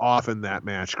looked off in that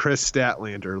match. Chris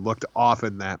Statlander looked off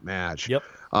in that match. Yep.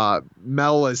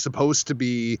 Mel is supposed to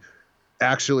be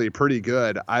actually pretty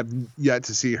good. I've yet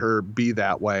to see her be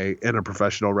that way in a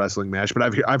professional wrestling match, but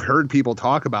I've heard people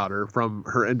talk about her from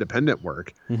her independent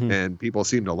work, and people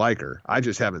seem to like her. I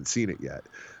just haven't seen it yet.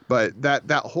 But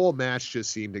that whole match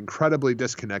just seemed incredibly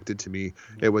disconnected to me.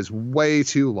 It was way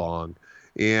too long,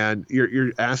 and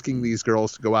you're asking these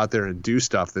girls to go out there and do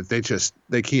stuff that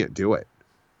they can't do it.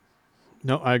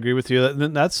 No, I agree with you.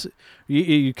 That's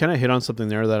you kind of hit on something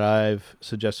there that I've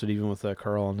suggested even with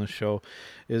Carl on this show,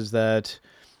 is that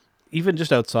even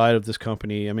just outside of this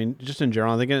company, I mean, just in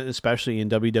general, I think especially in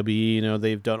WWE,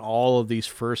 they've done all of these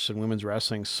firsts in women's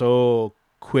wrestling so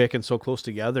quick and so close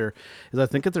together, is I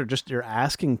think that they're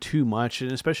asking too much,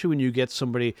 and especially when you get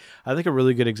somebody. I think a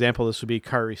really good example of this would be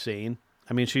Kairi Sane.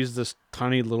 I mean, she's this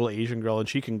tiny little Asian girl, and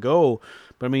she can go,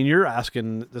 but I mean, you're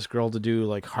asking this girl to do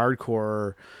like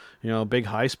hardcore, big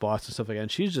high spots and stuff like that,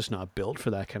 and she's just not built for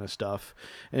that kind of stuff.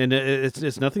 And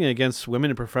it's nothing against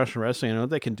women in professional wrestling. I know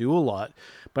they can do a lot,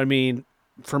 but I mean,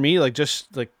 for me, like,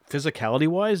 just like physicality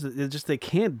wise, they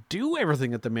can't do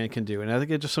everything that the man can do, and I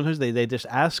think it just sometimes they just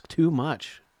ask too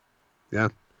much. Yeah.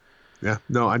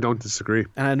 No, I don't disagree.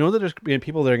 And I know that there's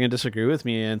people that are going to disagree with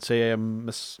me and say I don't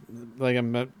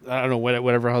know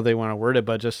whatever how they want to word it,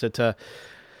 but just that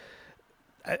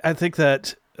I think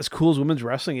that as cool as women's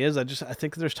wrestling is, I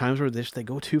think there's times where they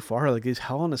go too far, like these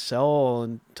Hell in a Cell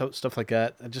and stuff like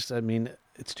that. I mean,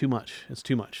 it's too much. It's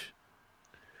too much.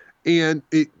 And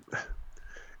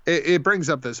it brings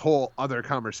up this whole other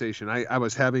conversation I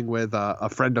was having with a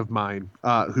friend of mine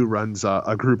who runs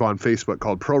a group on Facebook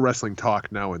called Pro Wrestling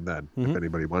Talk Now and Then, if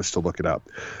anybody wants to look it up.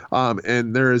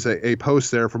 And there is a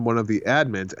post there from one of the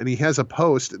admins, and he has a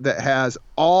post that has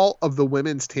all of the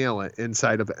women's talent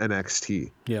inside of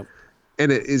NXT. Yep.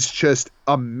 And it is just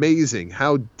amazing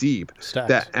how deep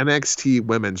that NXT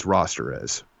women's roster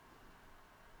is.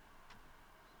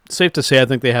 Safe to say, I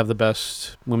think they have the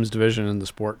best women's division in the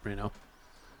sport right now.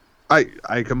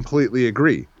 I completely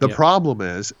agree. The problem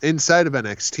is, inside of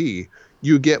NXT,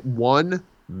 you get one,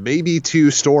 maybe two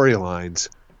storylines,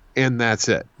 and that's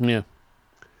it. Yeah.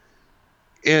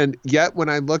 And yet, when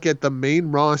I look at the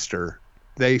main roster,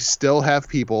 they still have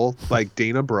people like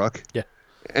Dana Brooke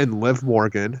and Liv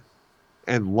Morgan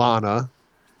and Lana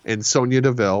and Sonya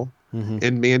Deville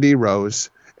and Mandy Rose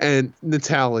and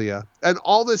Natalia and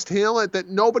all this talent that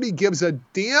nobody gives a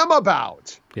damn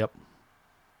about. Yep.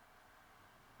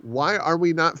 Why are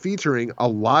we not featuring a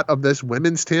lot of this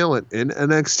women's talent in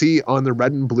NXT on the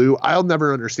red and blue? I'll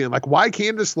never understand. Like, why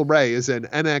Candice LeRae is in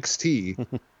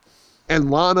NXT and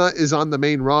Lana is on the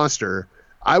main roster,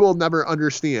 I will never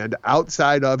understand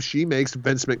outside of she makes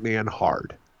Vince McMahon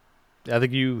hard. I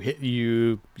think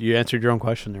you answered your own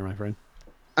question there, my friend.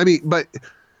 I mean, but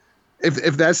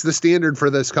if that's the standard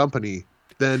for this company,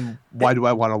 then why do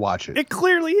I want to watch it? It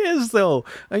clearly is, though.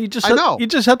 You just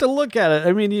have to look at it.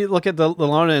 I mean, you look at the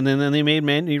Lana, and then they made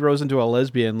Mandy Rose into a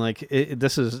lesbian. Like,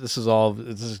 this is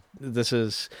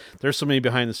there's so many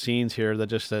behind the scenes here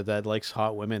that likes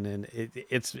hot women, and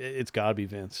it's got to be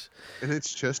Vince. And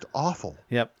it's just awful.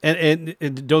 Yep.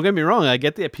 And don't get me wrong, I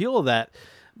get the appeal of that.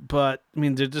 But I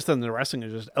mean, they're just on the wrestling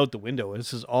is just out the window.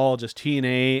 This is all just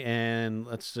TNA, and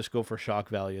let's just go for shock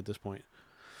value at this point.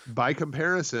 By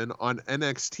comparison, on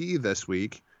NXT this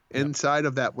week, inside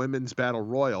of that women's battle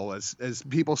royal, as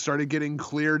people started getting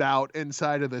cleared out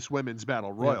inside of this women's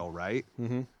battle royal, right?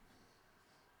 Mm-hmm.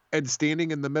 And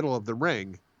standing in the middle of the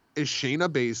ring is Shayna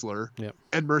Baszler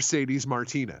and Mercedes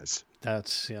Martinez.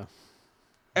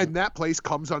 And that place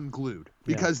comes unglued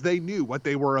because they knew what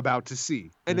they were about to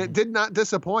see. And it did not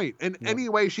disappoint in any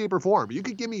way, shape, or form. You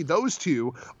could give me those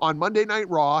two on Monday Night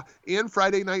Raw and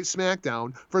Friday Night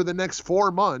SmackDown for the next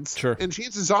 4 months. Sure. And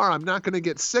chances are I'm not going to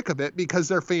get sick of it because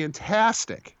they're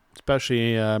fantastic.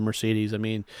 Especially Mercedes. I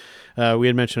mean, we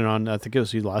had mentioned on, I think it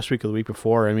was last week or the week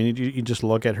before. I mean, you just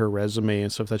look at her resume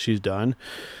and stuff that she's done.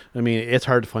 I mean, it's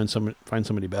hard to find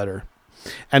somebody better.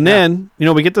 And then,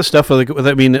 we get the stuff like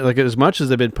as much as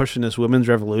they've been pushing this women's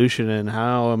revolution and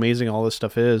how amazing all this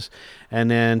stuff is,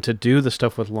 and then to do the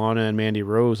stuff with Lana and Mandy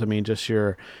Rose, I mean, just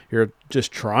you're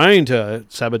just trying to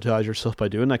sabotage yourself by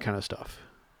doing that kind of stuff.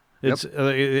 It's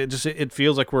it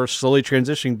feels like we're slowly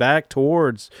transitioning back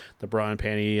towards the bra and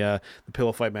panty, the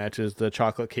pillow fight matches, the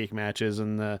chocolate cake matches,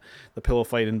 and the pillow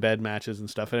fight in bed matches and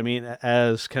stuff. And I mean,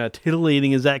 as kind of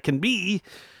titillating as that can be,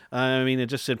 I mean, it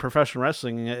just in professional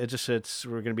wrestling, we're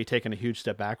going to be taking a huge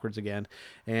step backwards again.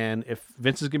 And if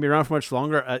Vince is going to be around for much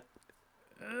longer,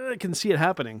 I can see it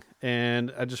happening,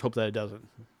 and I just hope that it doesn't.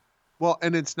 Well,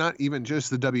 and it's not even just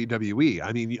the WWE.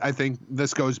 I mean, I think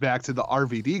this goes back to the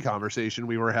RVD conversation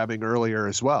we were having earlier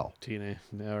as well. TNA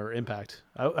or Impact.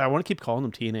 I want to keep calling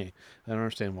them TNA. I don't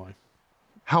understand why.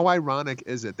 How ironic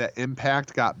is it that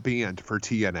Impact got banned for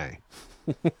TNA?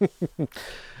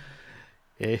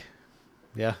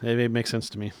 Yeah, it makes sense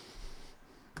to me.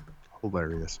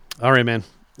 Hilarious. All right, man.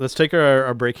 Let's take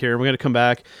our break here. We're going to come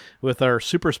back with our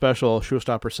super special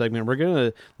Showstopper segment. We're going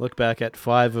to look back at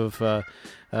 5 of the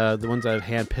ones I've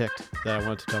handpicked that I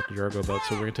wanted to talk to Jargo about.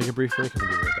 So we're going to take a brief break and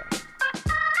we'll be right back.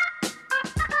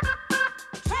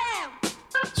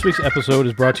 This week's episode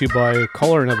is brought to you by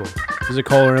Collar & Elbow. Visit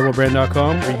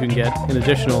collarandelbowbrand.com where you can get an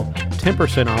additional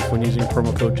 10% off when using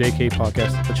promo code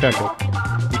JKPodcast at the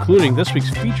checkout, including this week's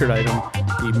featured item,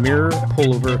 the Mirror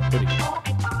Pullover Hoodie.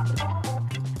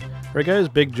 All right, guys,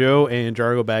 Big Joe and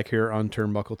Jargo back here on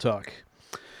Turnbuckle Talk.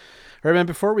 All right, man,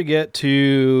 before we get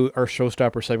to our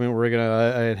Showstopper segment,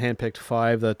 I had handpicked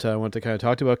 5 that I want to kind of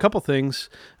talk about. A couple things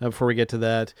before we get to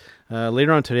that.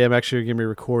 Later on today, I'm actually going to be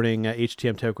recording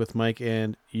HTM Tech with Mike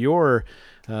and your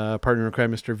partner in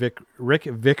crime, Mr. Rick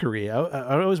Vickery.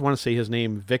 I always want to say his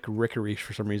name, Vic Rickery,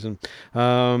 for some reason.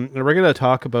 And we're going to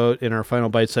talk about, in our Final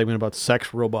Bite segment, about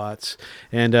sex robots.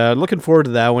 And looking forward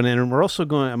to that one. And I'm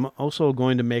also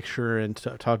going to make sure and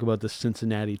talk about the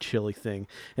Cincinnati chili thing.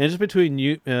 And just between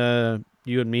you and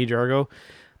me, Jargo,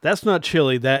 that's not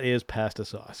chili. That is pasta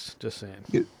sauce. Just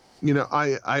saying.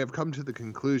 I have come to the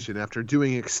conclusion after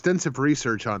doing extensive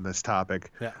research on this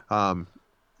topic.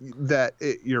 That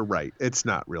you're right. It's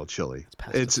not real chili.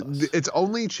 It's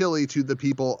only chili to the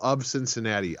people of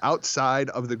Cincinnati.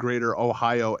 Outside of the greater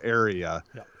Ohio area,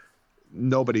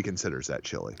 nobody considers that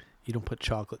chili. You don't put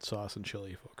chocolate sauce in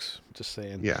chili, folks. Just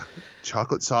saying. Yeah,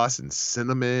 chocolate sauce and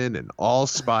cinnamon and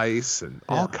allspice and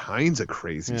all kinds of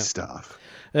crazy stuff.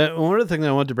 One of the things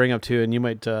I wanted to bring up too, and you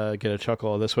might get a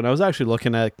chuckle of this one. I was actually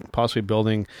looking at possibly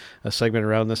building a segment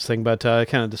around this thing, but I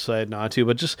kind of decided not to.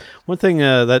 But just one thing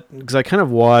because I kind of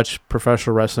watch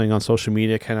professional wrestling on social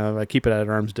media, I keep it at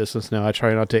arm's distance now. I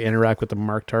try not to interact with the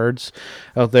marktards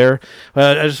out there.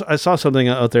 I saw something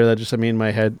out there that just,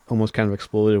 my head almost kind of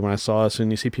exploded when I saw this,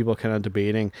 and you see people kind of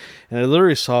debating. And I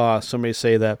literally saw somebody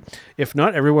say that if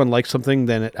not everyone likes something,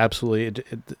 then it absolutely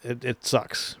it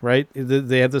sucks, right?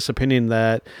 They have this opinion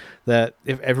that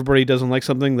if everybody doesn't like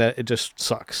something, that it just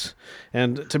sucks.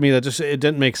 And to me, it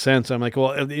didn't make sense. I'm like,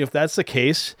 well, if that's the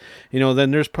case,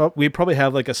 then we probably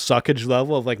have like a suckage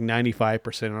level of like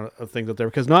 95% of things out there,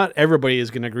 because not everybody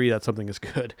is going to agree that something is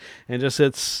good. And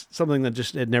it's something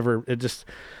that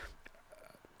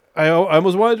I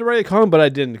almost wanted to write a column, but I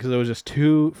didn't, because it was just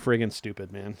too friggin'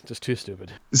 stupid, man. Just too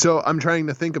stupid. So I'm trying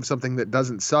to think of something that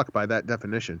doesn't suck by that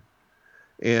definition.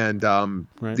 And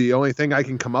the only thing I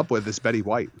can come up with is Betty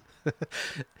White.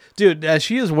 Dude,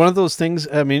 she is one of those things.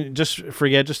 Just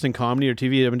forget just in comedy or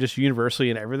TV. Just universally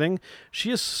in everything.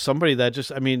 She is somebody that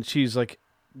she's like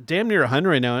damn near 100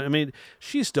 right now.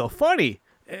 She's still funny.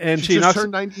 And she just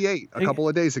turned 98 a couple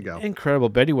of days ago. Incredible.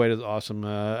 Betty White is awesome.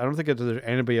 I don't think there's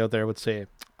anybody out there would say,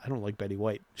 I don't like Betty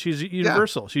White. She's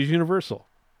universal. Yeah. She's universal.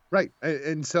 Right.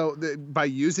 And so by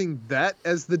using that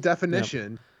as the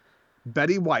definition,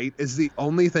 Betty White is the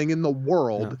only thing in the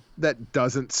world that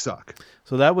doesn't suck.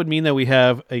 So that would mean that we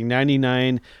have a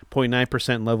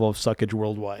 99.9% level of suckage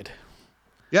worldwide.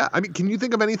 Yeah. Can you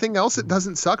think of anything else that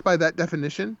doesn't suck by that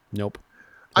definition? Nope.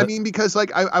 Because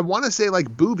I want to say like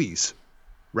boobies,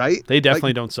 right? They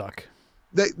definitely don't suck.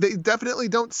 They definitely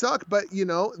don't suck. But,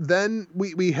 then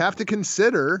we have to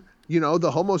consider,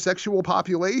 the homosexual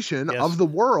population of the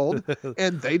world,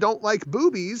 and they don't like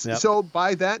boobies. Yep. So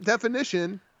by that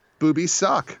definition, boobies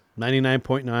suck.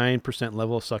 99.9%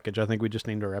 level of suckage. I think we just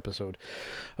named our episode.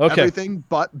 Okay. Everything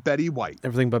but Betty White.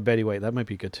 Everything but Betty White. That might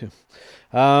be good too.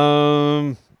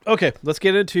 Okay, let's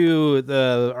get into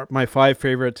my 5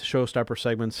 favorite showstopper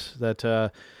segments that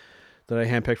I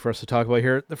handpicked for us to talk about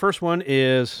here. The first one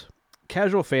is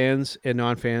casual fans and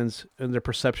non-fans and their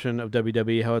perception of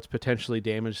WWE, how it's potentially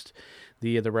damaged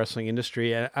the wrestling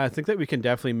industry. And I think that we can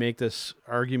definitely make this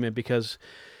argument because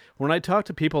when I talk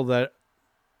to people that,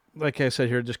 like I said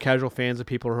here, just casual fans and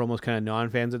people who are almost kind of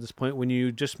non-fans at this point, when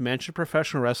you just mention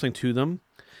professional wrestling to them,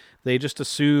 they just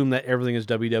assume that everything is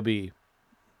WWE.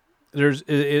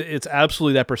 It's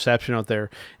absolutely that perception out there.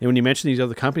 And when you mention these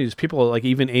other companies, people like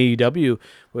even AEW,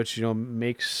 which,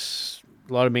 makes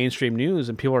a lot of mainstream news,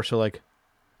 and people are so like,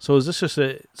 so is this just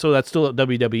so that's still at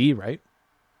WWE, right?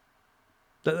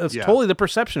 That's totally the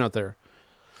perception out there.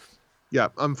 Yeah,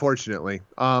 unfortunately.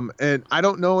 And I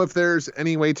don't know if there's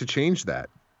any way to change that.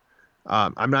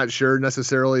 I'm not sure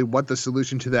necessarily what the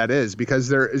solution to that is, because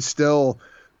there is still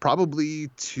probably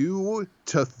 2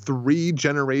 to 3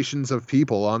 generations of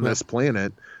people on this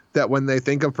planet that when they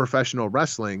think of professional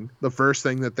wrestling, the first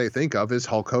thing that they think of is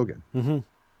Hulk Hogan. Mm-hmm.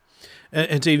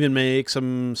 And to even make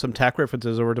some tack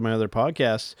references over to my other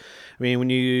podcasts, I mean,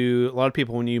 a lot of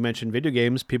people, when you mention video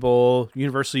games, people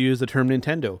universally use the term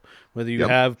Nintendo. Whether you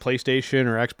have PlayStation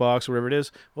or Xbox or whatever it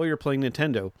is, well, you're playing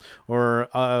Nintendo. Or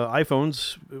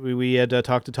iPhones, we had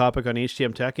talked to Topic on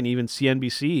HTM Tech and even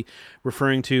CNBC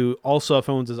referring to all cell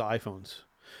phones as iPhones.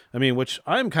 I mean, which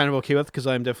I'm kind of okay with because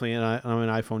I'm definitely I'm an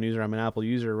iPhone user. I'm an Apple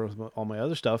user with all my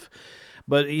other stuff.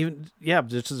 But even,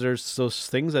 there's those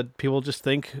things that people just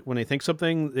think when they think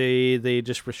something, they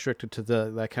just restrict it to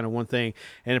that kind of one thing.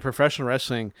 And in professional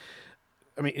wrestling,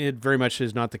 I mean, it very much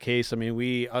is not the case. I mean,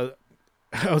 we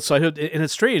outside of, and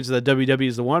it's strange that WWE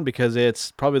is the one because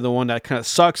it's probably the one that kind of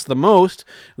sucks the most,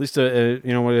 at least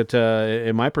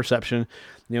in my perception.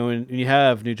 And you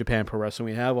have New Japan Pro Wrestling,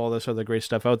 we have all this other great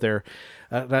stuff out there.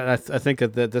 I think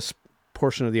that this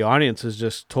portion of the audience is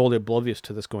just totally oblivious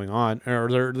to this going on,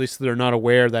 or at least they're not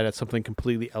aware that it's something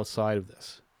completely outside of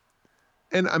this.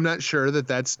 And I'm not sure that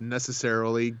that's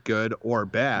necessarily good or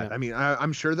bad. Yeah. I mean,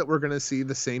 I'm sure that we're going to see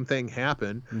the same thing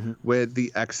happen with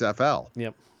the XFL.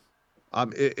 Yep.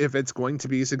 If it's going to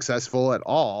be successful at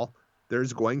all,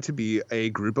 there's going to be a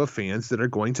group of fans that are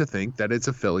going to think that it's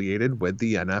affiliated with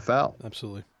the NFL.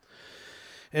 Absolutely.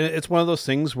 And it's one of those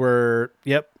things where,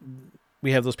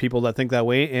 we have those people that think that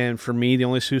way. And for me, the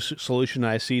only solution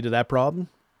I see to that problem,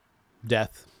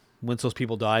 death. Once those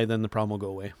people die, then the problem will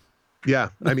go away. Yeah.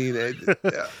 I mean,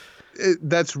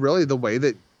 that's really the way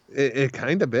that it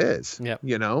kind of is. Yeah.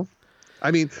 I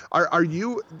mean, are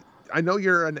you, I know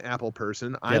you're an Apple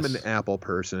person. I'm an Apple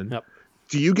person. Yep.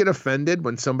 Do you get offended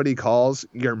when somebody calls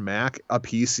your Mac a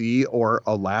PC or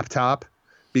a laptop?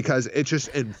 Because it just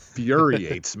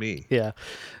infuriates me. Yeah.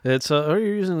 It's, are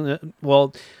you using it?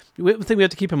 Well, the thing we have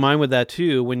to keep in mind with that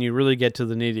too, when you really get to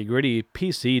the nitty gritty,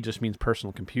 PC just means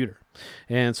personal computer.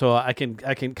 And so I can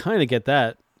kind of get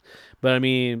that. But I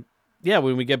mean,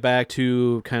 when we get back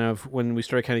to kind of when we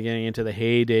started kind of getting into the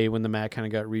heyday when the Mac kind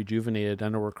of got rejuvenated, I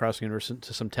know we're crossing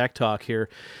into some tech talk here,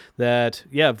 that,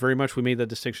 very much we made that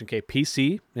distinction. Okay,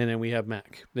 PC, and then we have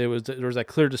Mac. There was that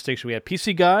clear distinction. We had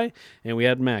PC guy, and we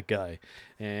had Mac guy.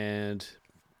 And,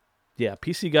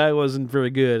 PC guy wasn't very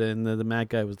good, and the Mac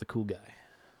guy was the cool guy.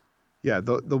 Yeah,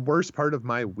 the worst part of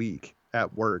my week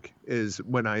at work is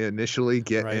when I initially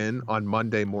get in on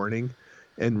Monday morning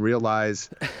and realize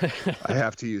I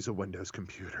have to use a Windows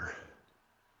computer.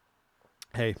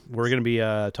 Hey, we're going to be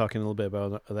talking a little bit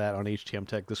about that on HTM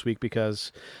Tech this week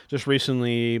because just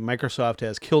recently Microsoft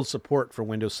has killed support for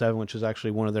Windows 7, which is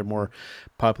actually one of their more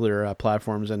popular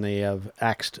platforms, and they have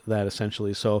axed that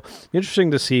essentially. So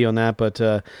interesting to see on that, but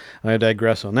I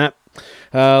digress on that.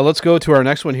 Let's go to our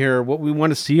next one here. What we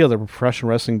want to see of the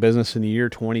professional wrestling business in the year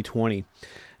 2020.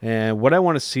 And what I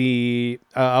want to see,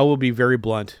 I will be very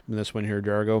blunt in this one here,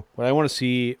 Jargo. What I want to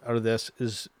see out of this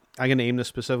is, I'm going to aim this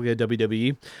specifically at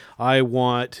WWE. I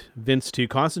want Vince to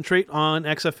concentrate on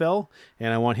XFL,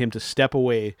 and I want him to step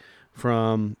away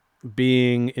from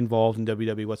being involved in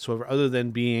WWE whatsoever, other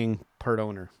than being part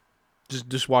owner.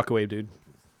 Just walk away, dude.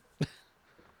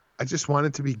 I just want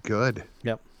it to be good.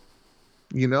 Yep.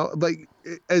 Like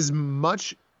as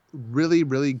much really,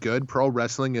 really good pro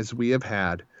wrestling as we have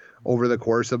had over the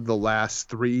course of the last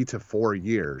 3 to 4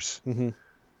 years,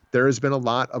 there has been a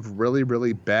lot of really,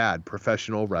 really bad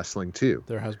professional wrestling too.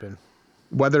 There has been.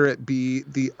 Whether it be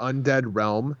the Undead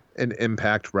Realm and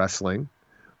Impact Wrestling,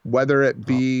 whether it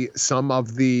be some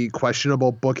of the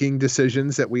questionable booking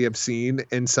decisions that we have seen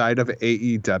inside of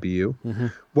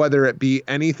AEW, whether it be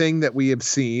anything that we have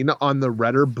seen on the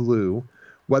red or blue,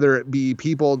 whether it be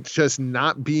people just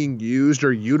not being used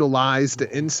or utilized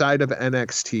inside of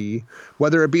NXT,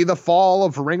 whether it be the fall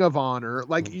of Ring of Honor,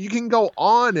 like you can go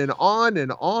on and on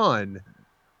and on.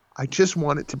 I just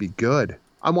want it to be good.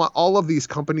 I want all of these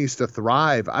companies to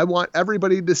thrive. I want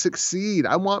everybody to succeed.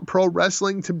 I want pro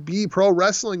wrestling to be pro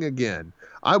wrestling again.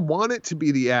 I want it to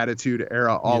be the Attitude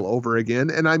Era all over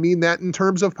again. And I mean that in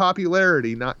terms of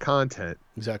popularity, not content.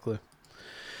 Exactly.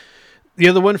 The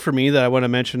other one for me that I want to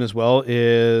mention as well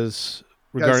is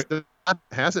regarding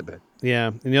hasn't been. Yeah.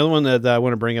 And the other one that I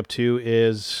want to bring up too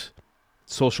is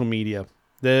social media.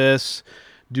 This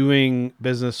doing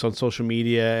business on social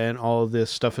media and all of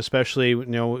this stuff, especially,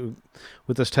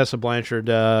 with this Tessa Blanchard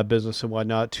business and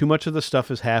whatnot, too much of the stuff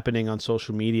is happening on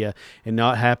social media and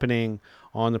not happening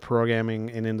on the programming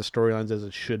and in the storylines as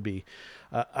it should be.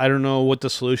 I don't know what the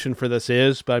solution for this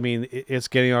is, but I mean, it's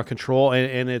getting out of control,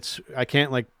 and I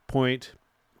can't point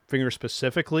finger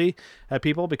specifically at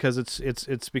people because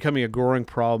it's becoming a growing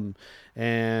problem.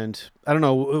 And I don't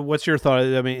know, what's your thought?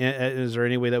 I mean, is there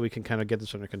any way that we can kind of get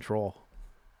this under control?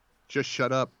 Just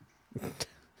shut up.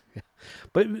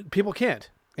 But people can't.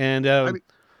 And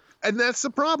and that's the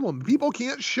problem. People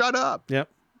can't shut up. Yep.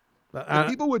 If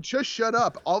people would just shut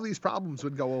up, all these problems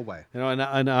would go away. And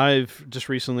I've just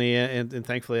recently, and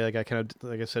thankfully, like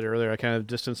I said earlier, I kind of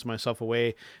distanced myself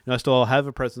away. I still have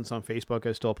a presence on Facebook.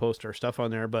 I still post our stuff on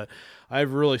there, but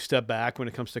I've really stepped back when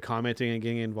it comes to commenting and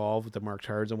getting involved with the Mark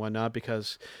Tards and whatnot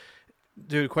because,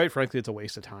 dude, quite frankly, it's a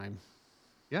waste of time.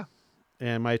 Yeah.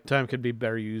 And my time could be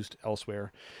better used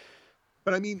elsewhere.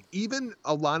 But I mean, even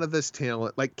a lot of this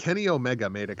talent, like Kenny Omega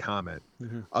made a comment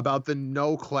about the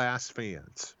no class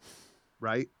fans,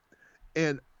 right?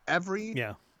 And every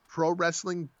pro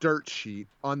wrestling dirt sheet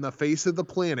on the face of the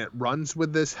planet runs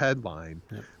with this headline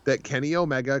that Kenny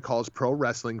Omega calls pro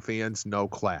wrestling fans no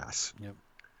class. Yep.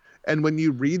 And when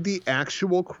you read the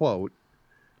actual quote,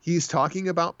 he's talking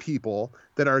about people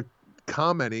that are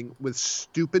commenting with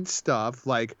stupid stuff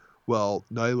like, well,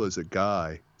 Nyla's a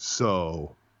guy,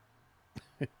 so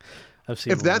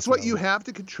if that's what you have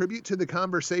to contribute to the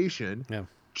conversation,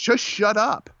 just shut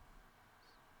up.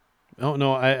 Oh,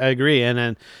 no, I agree. And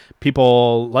then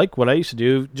people like what I used to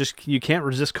do, you can't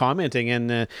resist commenting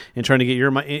and trying to get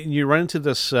you run into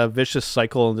this vicious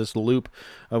cycle and this loop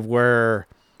of where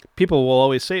people will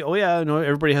always say, oh yeah,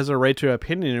 everybody has a right to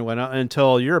opinion and whatnot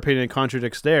until your opinion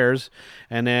contradicts theirs.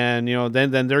 And then,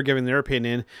 then they're giving their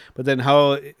opinion, but then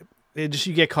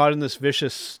you get caught in this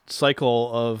vicious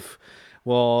cycle of,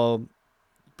 well,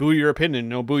 boo your opinion,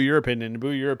 boo your opinion,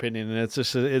 boo your opinion, and it's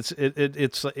just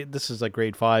this is like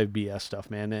grade 5 BS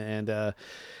stuff, man, and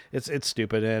it's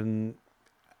stupid, and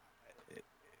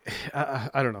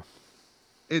I don't know.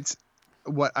 It's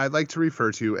what I like to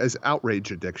refer to as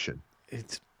outrage addiction.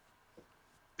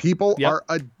 People are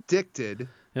addicted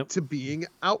to being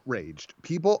outraged.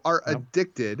 People are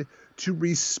addicted to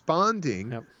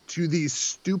responding to these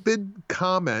stupid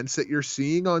comments that you're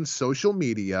seeing on social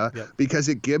media because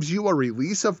it gives you a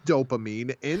release of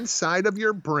dopamine inside of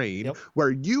your brain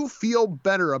where you feel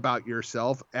better about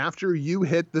yourself after you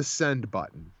hit the send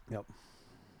button.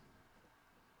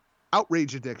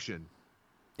 Outrage addiction.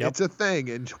 It's a thing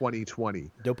in 2020.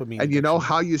 Dopamine and addiction. you know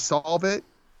how you solve it?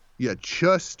 You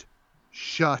just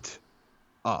shut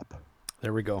up.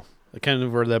 There we go. I kind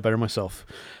of worded that better myself.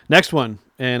 Next one,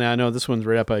 and I know this one's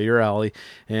right up your alley,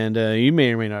 and you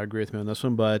may or may not agree with me on this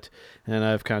one, and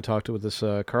I've kind of talked with this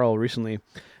Carl recently.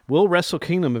 Will Wrestle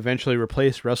Kingdom eventually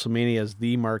replace WrestleMania as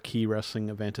the marquee wrestling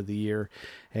event of the year?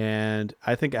 And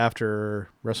I think after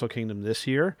Wrestle Kingdom this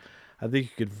year, I think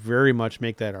you could very much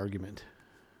make that argument.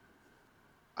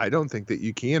 I don't think that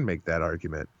you can make that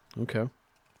argument. Okay.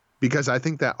 Because I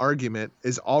think that argument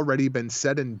has already been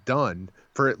said and done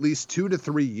for at least 2 to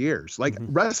 3 years. Like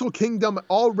Wrestle Kingdom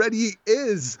already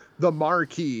is the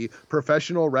marquee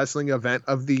professional wrestling event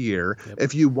of the year.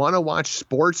 If you want to watch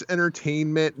sports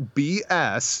entertainment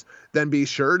BS, then be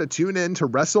sure to tune in to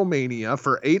WrestleMania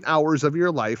for 8 hours of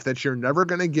your life that you're never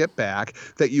going to get back,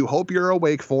 that you hope you're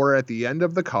awake for at the end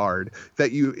of the card,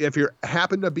 that you, if you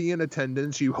happen to be in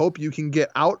attendance, you hope you can get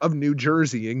out of New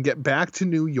Jersey and get back to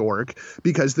New York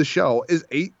because the show is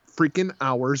 8 freaking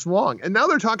hours long. And now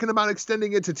they're talking about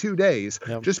extending it to 2 days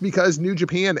just because New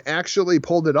Japan actually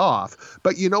pulled it off.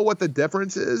 But you know what the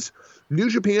difference is? New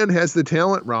Japan has the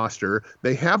talent roster,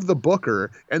 they have the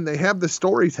booker, and they have the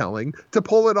storytelling to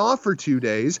pull it off for 2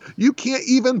 days. You can't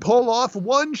even pull off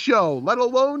one show, let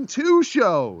alone 2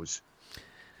 shows.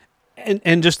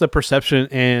 And just the perception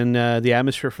and the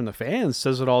atmosphere from the fans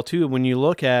says it all too. When you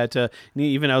look at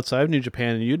even outside of New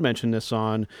Japan, and you'd mentioned this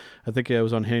on, I think it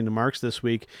was on Hitting the Marks this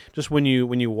week. Just when you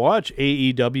watch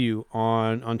AEW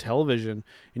on television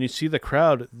and you see the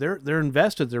crowd, they're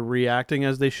invested. They're reacting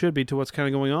as they should be to what's kind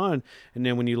of going on. And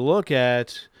then when you look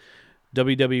at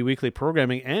WWE weekly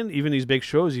programming and even these big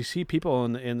shows, you see people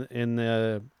in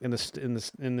the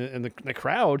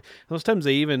crowd. Those times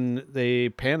they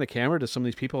pan the camera to some of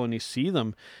these people and you see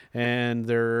them and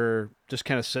they're just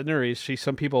kind of sitting there. You see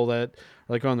some people that are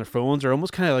like on their phones are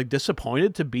almost kind of like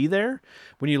disappointed to be there.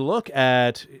 When you look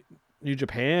at New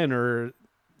Japan or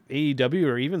AEW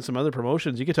or even some other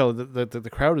promotions, you can tell that the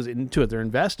crowd is into it. They're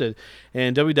invested.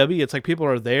 And WWE, it's like people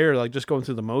are there, like just going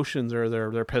through the motions, or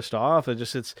they're pissed off.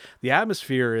 It's the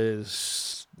atmosphere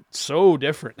is so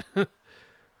different.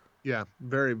 Yeah,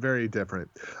 very, very different.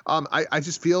 I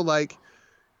just feel like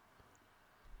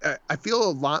I feel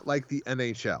a lot like the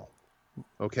NHL.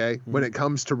 Okay, when it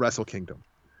comes to Wrestle Kingdom.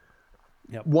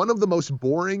 Yep. One of the most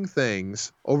boring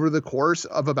things over the course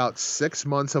of about 6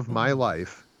 months of my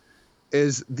life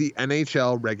is the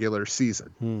NHL regular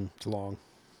season. It's long.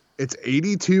 It's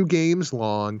 82 games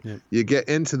long. Yep. You get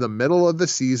into the middle of the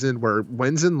season where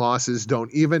wins and losses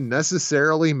don't even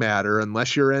necessarily matter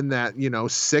unless you're in that,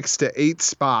 6 to 8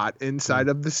 spot inside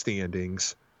of the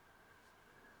standings.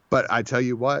 But I tell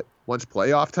you what, once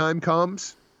playoff time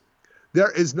comes,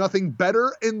 there is nothing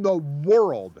better in the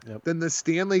world than the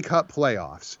Stanley Cup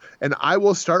playoffs. And I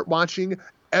will start watching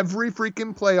every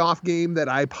freaking playoff game that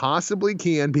I possibly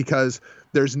can because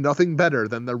there's nothing better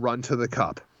than the run to the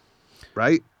cup,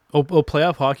 right? Oh,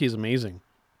 playoff hockey is amazing.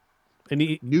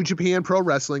 And New Japan Pro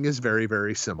Wrestling is very,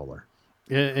 very similar.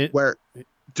 Where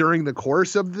during the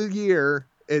course of the year,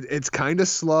 it's kind of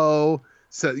slow.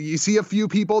 So you see a few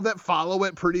people that follow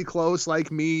it pretty close,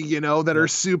 like me, that are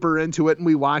super into it, and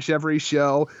we watch every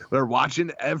show. We're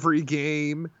watching every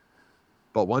game.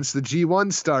 But once the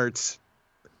G1 starts,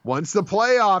 once the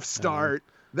playoffs start,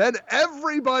 then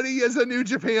everybody is a New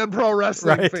Japan Pro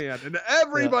Wrestling fan, and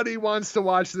everybody wants to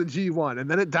watch the G1. And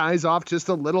then it dies off just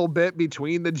a little bit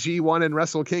between the G1 and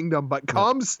Wrestle Kingdom. But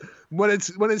comes when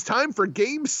it's time for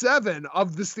Game 7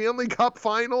 of the Stanley Cup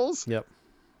Finals. Yep.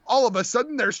 All of a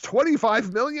sudden, there's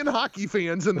 25 million hockey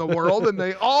fans in the world, and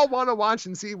they all want to watch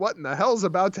and see what in the hell's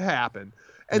about to happen.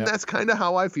 And that's kind of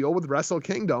how I feel with Wrestle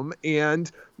Kingdom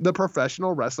and the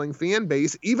professional wrestling fan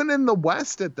base, even in the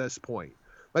West at this point.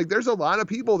 Like, there's a lot of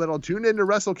people that'll tune into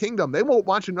Wrestle Kingdom. They won't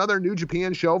watch another New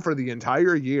Japan show for the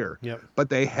entire year, but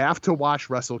they have to watch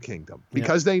Wrestle Kingdom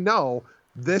because they know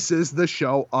this is the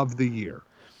show of the year.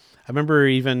 I remember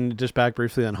even just back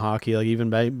briefly on hockey, like even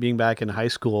being back in high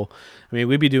school, I mean,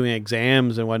 we'd be doing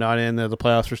exams and whatnot, and the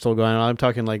playoffs were still going on. I'm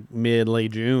talking like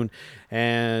late June.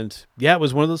 And yeah, it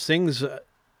was one of those things.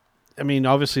 I mean,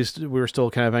 obviously we were still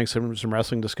kind of having some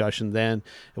wrestling discussion then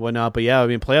and whatnot, but yeah, I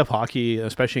mean, playoff hockey,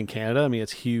 especially in Canada, I mean,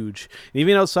 it's huge. And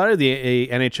even outside of the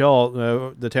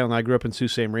NHL, the town I grew up in,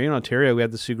 Sault Ste. Marie in Ontario, we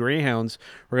had the Sioux Greyhounds,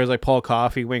 where guys like Paul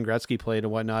Coffey, Wayne Gretzky played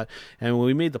and whatnot. And when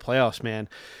we made the playoffs, man,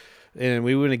 and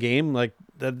we win a game, like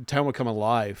the town would come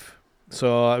alive.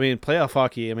 So, I mean, playoff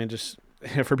hockey, I mean, just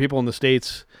for people in the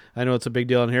States, I know it's a big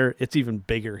deal in here. It's even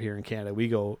bigger here in Canada. We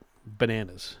go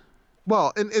bananas.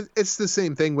 Well, and it's the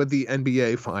same thing with the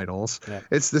NBA Finals. Yeah.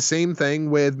 It's the same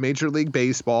thing with Major League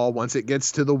Baseball once it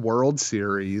gets to the World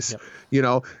Series.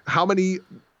 Yep. How many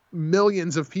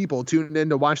millions of people tune in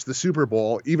to watch the Super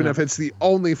Bowl, even if it's the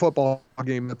only football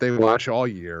game that they watch all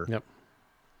year. Yep.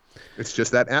 It's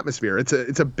just that atmosphere.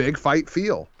 It's a big fight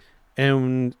feel.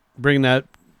 And bringing that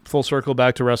full circle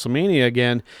back to WrestleMania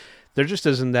again, there just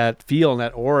isn't that feel and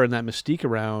that aura and that mystique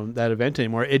around that event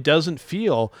anymore. It doesn't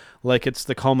feel like it's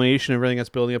the culmination of everything that's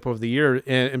building up over the year.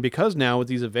 And because now with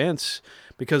these events,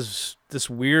 because this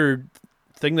weird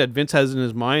thing that Vince has in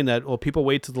his mind that, people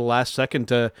wait to the last second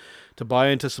to buy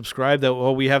and to subscribe, that,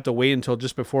 we have to wait until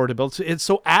just before to build. It's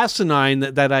so asinine,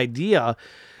 that idea.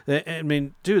 I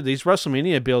mean, dude, these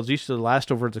WrestleMania builds used to last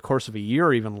over the course of a year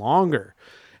or even longer.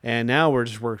 And now we're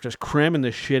just cramming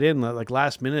this shit in like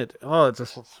last minute. Oh, it's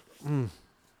just...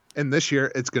 And this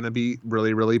year, it's going to be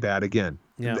really, really bad again.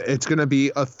 Yeah. It's going to be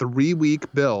a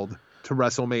 3-week build to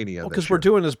WrestleMania. Because we're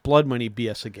doing this Blood Money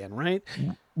BS again, right?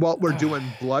 Well, we're doing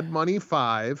Blood Money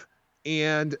 5,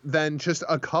 and then just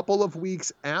a couple of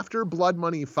weeks after Blood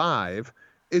Money 5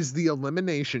 is the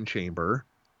Elimination Chamber.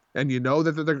 And you know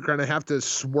that they're going to have to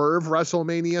swerve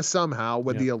WrestleMania somehow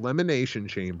with the Elimination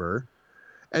Chamber.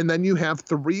 And then you have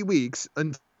 3 weeks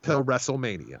until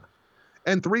WrestleMania.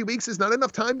 And 3 weeks is not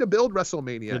enough time to build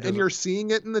WrestleMania. And you're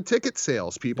seeing it in the ticket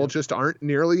sales. People just aren't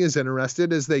nearly as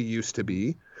interested as they used to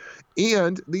be.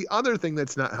 And the other thing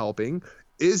that's not helping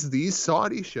is these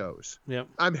Saudi shows. Yep.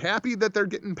 I'm happy that they're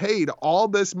getting paid all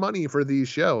this money for these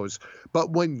shows.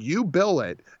 But when you bill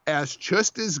it as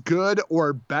just as good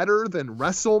or better than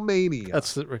WrestleMania.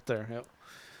 That's it right there. Yep.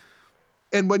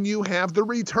 And when you have the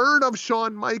return of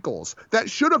Shawn Michaels, that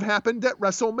should have happened at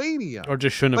WrestleMania. Or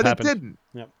just shouldn't have happened. But it didn't.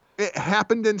 Yep. It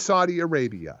happened in Saudi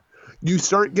Arabia. You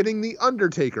start getting The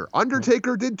Undertaker.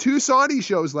 Undertaker did 2 Saudi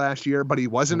shows last year, but he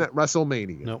wasn't at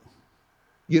WrestleMania. Nope.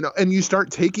 You know, and you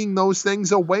start taking those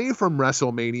things away from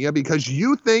WrestleMania because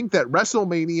you think that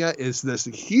WrestleMania is this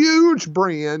huge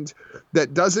brand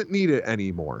that doesn't need it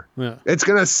anymore. Yeah. It's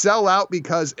going to sell out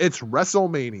because it's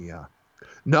WrestleMania.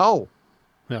 No,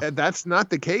 that's not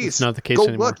the case. It's not the case Go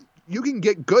anymore. look, you can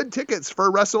get good tickets for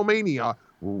WrestleMania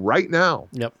right now.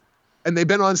 Yep. And they've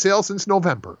been on sale since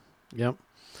November. Yep.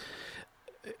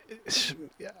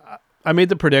 I made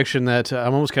the prediction that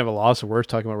I'm almost kind of a loss of words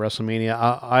talking about WrestleMania.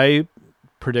 I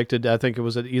predicted, I think it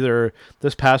was either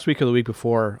this past week or the week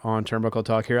before on Turnbuckle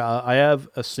Talk here, I have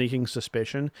a sneaking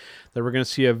suspicion that we're going to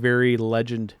see a very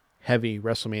legend-heavy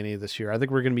WrestleMania this year. I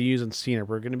think we're going to be using Cena.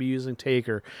 We're going to be using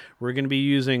Taker. We're going to be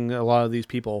using a lot of these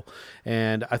people,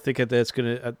 and I think that's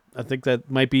going to. I think that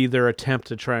might be their attempt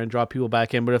to try and draw people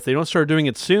back in. But if they don't start doing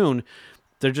it soon,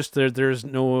 there's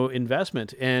no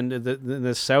investment, and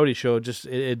the Saudi show just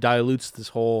it dilutes this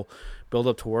whole build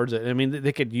up towards it. I mean,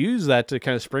 they could use that to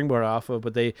kind of springboard off of,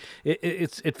 but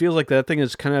it feels like that thing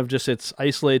is kind of just it's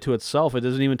isolated to itself. It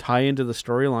doesn't even tie into the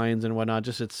storylines and whatnot.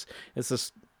 Just it's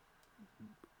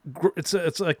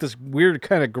like this weird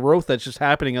kind of growth that's just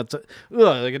happening.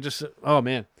 Like it just oh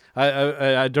man.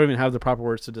 I don't even have the proper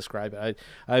words to describe it.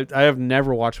 I have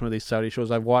never watched one of these Saudi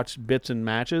shows. I've watched bits and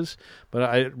matches, but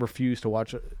I refuse to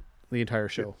watch the entire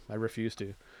show. I refuse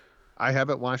to. I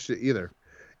haven't watched it either.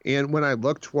 And when I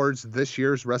look towards this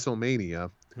year's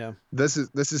WrestleMania, this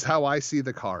is how I see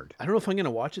the card. I don't know if I'm going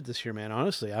to watch it this year, man.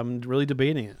 Honestly, I'm really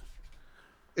debating it.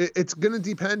 It's going to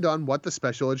depend on what the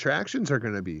special attractions are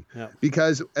going to be. Yeah.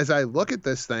 Because as I look at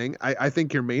this thing, I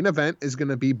think your main event is going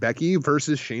to be Becky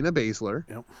versus Shayna Baszler.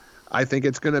 Yep. I think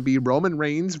it's going to be Roman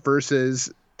Reigns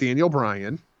versus Daniel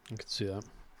Bryan. I can see that.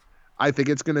 I think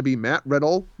it's going to be Matt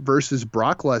Riddle versus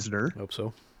Brock Lesnar. I hope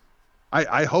so.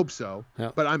 I hope so.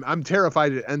 Yeah. But I'm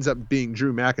terrified it ends up being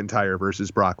Drew McIntyre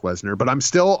versus Brock Lesnar. But I'm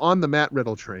still on the Matt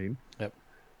Riddle train. Yep.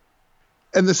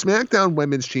 And the SmackDown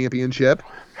Women's Championship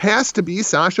has to be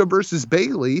Sasha versus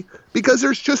Bayley because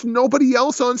there's just nobody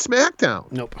else on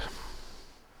SmackDown. Nope.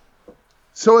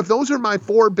 So if those are my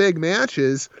 4 big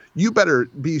matches, you better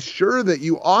be sure that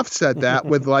you offset that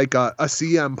with like a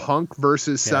CM Punk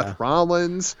versus Seth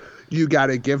Rollins. You got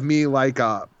to give me like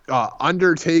a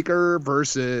Undertaker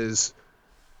versus,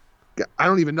 I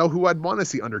don't even know who I'd want to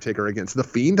see Undertaker against. The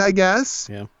Fiend, I guess.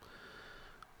 Yeah.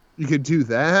 You could do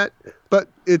that, but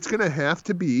it's going to have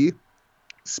to be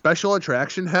special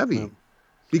attraction heavy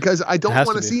because I don't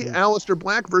want to see Aleister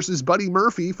Black versus Buddy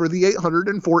Murphy for the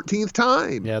 814th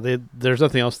time. Yeah, there's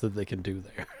nothing else that they can do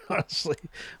there, honestly,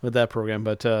 with that program.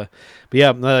 But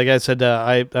yeah, like I said,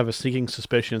 I have a sneaking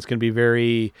suspicion it's going to be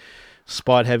very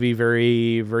spot heavy,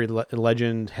 very, very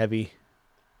legend heavy.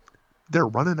 They're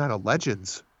running out of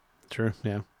legends. True,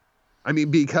 yeah. I mean,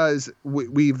 because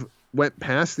we've went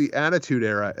past the Attitude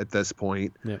Era at this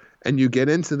point, and you get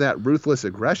into that Ruthless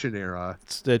Aggression Era.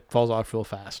 It falls off real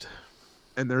fast.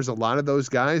 And there's a lot of those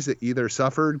guys that either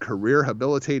suffered career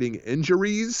habilitating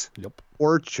injuries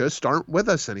or just aren't with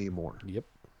us anymore. Yep.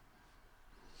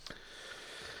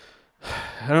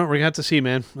 We're going to have to see,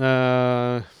 man.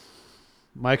 My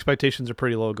expectations are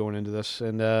pretty low going into this.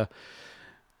 And, the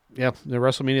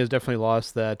WrestleMania has definitely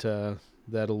lost that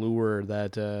allure,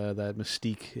 that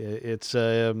mystique. It's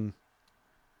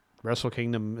Wrestle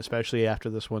Kingdom, especially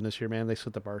after this one this year, man, they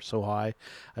set the bar so high.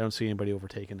 I don't see anybody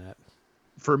overtaking that.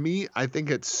 For me, I think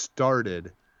it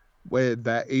started with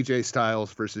that AJ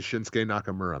Styles versus Shinsuke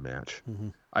Nakamura match. Mm-hmm.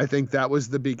 I think that was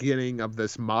the beginning of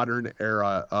this modern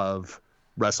era of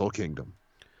Wrestle Kingdom.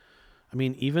 I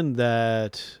mean, even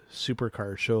that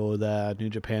Supercard show that New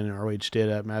Japan and ROH did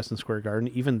at Madison Square Garden,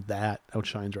 even that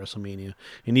outshines WrestleMania.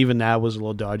 And even that was a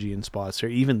little dodgy in spots there.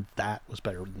 Even that was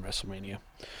better than WrestleMania.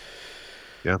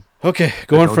 Yeah. Okay,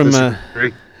 going from that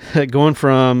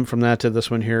to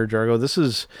this one here, Jargo. This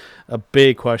is a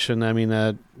big question. I mean,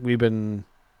 that we've been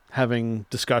having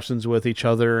discussions with each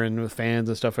other and with fans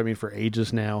and stuff, I mean, for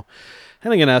ages now.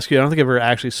 And I'm going to ask you, I don't think I've ever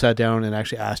actually sat down and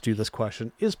actually asked you this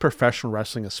question. Is professional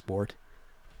wrestling a sport?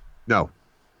 No.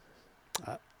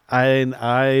 I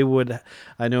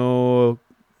know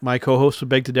my co-host would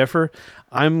beg to differ.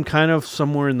 I'm kind of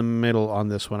somewhere in the middle on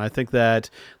this one. I think that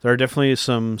there are definitely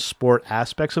some sport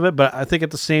aspects of it, but I think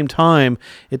at the same time,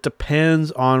 it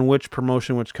depends on which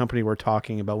promotion, which company we're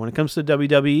talking about. When it comes to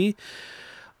WWE,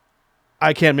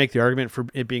 I can't make the argument for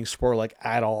it being sport-like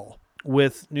at all.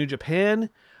 With New Japan,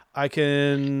 I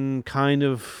can kind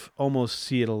of almost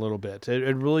see it a little bit.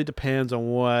 It really depends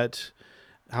on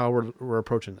how we're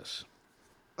approaching this.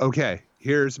 Okay,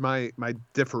 here's my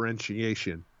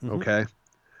differentiation, okay?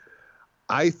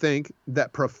 I think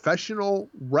that professional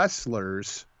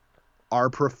wrestlers are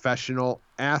professional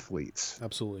athletes.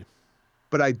 Absolutely.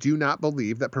 But I do not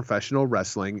believe that professional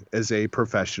wrestling is a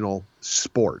professional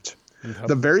sport. Okay.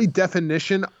 The very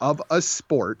definition of a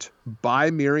sport by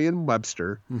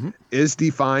Merriam-Webster is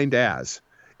defined as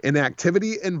an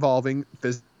activity involving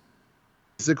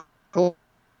physical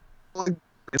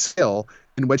skill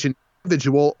in which an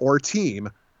individual or team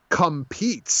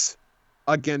competes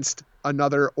against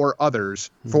another or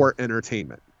others for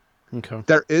entertainment. Okay.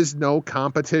 There is no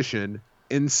competition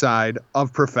inside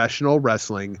of professional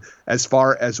wrestling as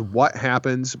far as what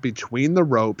happens between the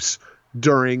ropes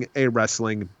during a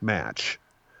wrestling match.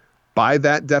 By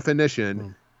that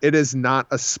definition, it is not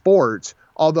a sport,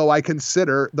 although I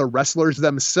consider the wrestlers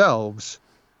themselves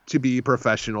to be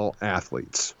professional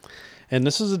athletes. And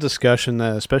this is a discussion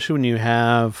that, especially when you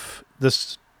have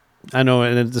this, I know,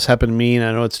 and this happened to me, and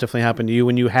I know it's definitely happened to you,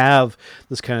 when you have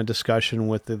this kind of discussion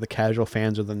with the casual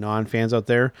fans or the non-fans out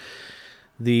there,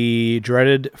 the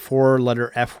dreaded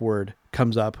 4-letter F word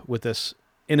comes up with this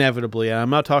inevitably. And I'm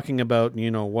not talking about,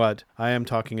 you know what, I am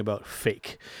talking about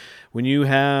fake. When you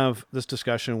have this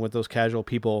discussion with those casual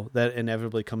people, that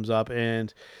inevitably comes up,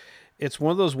 and it's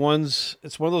one of those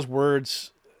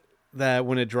words that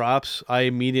when it drops, I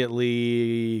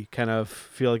immediately kind of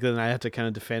feel like then I have to kind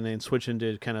of defend and switch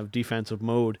into kind of defensive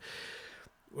mode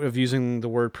of using the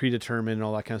word predetermined and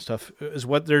all that kind of stuff. Is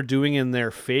what they're doing in their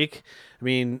fake. I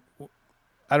mean,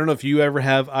 I don't know if you ever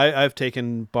have. I've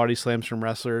taken body slams from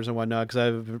wrestlers and whatnot because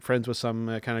I've been friends with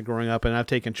some kind of growing up, and I've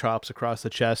taken chops across the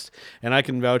chest, and I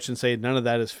can vouch and say none of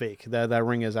that is fake. That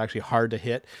ring is actually hard to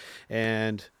hit,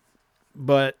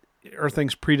 but are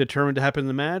things predetermined to happen in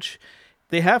the match?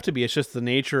 They have to be. It's just the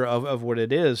nature of what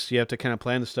it is. You have to kind of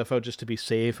plan the stuff out just to be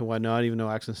safe and whatnot, even though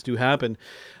accidents do happen.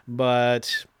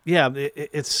 But yeah,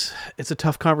 it's a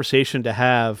tough conversation to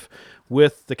have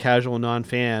with the casual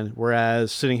non-fan,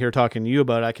 whereas sitting here talking to you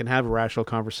about it, I can have a rational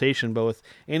conversation, but with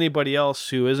anybody else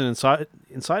who isn't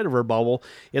inside of our bubble,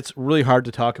 it's really hard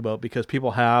to talk about because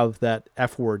people have that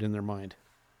F word in their mind.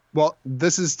 Well,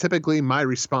 this is typically my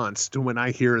response to when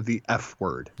I hear the F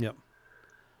word. Yep.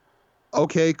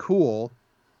 Okay, cool.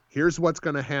 Here's what's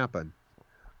going to happen.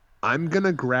 I'm going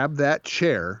to grab that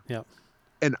chair. Yep.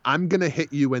 And I'm going to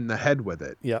hit you in the head with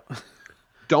it. Yep.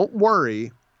 Don't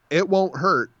worry. It won't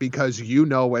hurt because you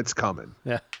know it's coming.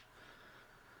 Yeah.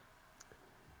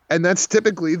 And that's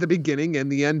typically the beginning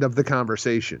and the end of the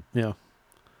conversation. Yeah.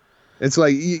 It's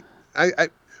like,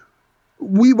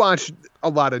 we watch a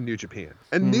lot of New Japan.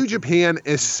 And New Japan,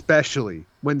 especially,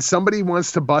 when somebody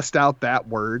wants to bust out that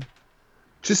word,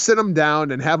 just sit them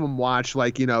down and have them watch,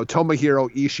 like, Tomohiro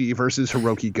Ishii versus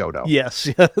Hiroki Goto. Yes.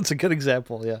 Yeah, that's a good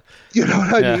example. Yeah. You know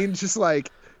what I mean? Just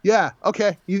like, yeah,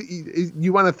 okay.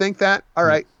 You want to think that? All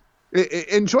right.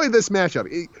 Enjoy this matchup.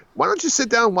 Why don't you sit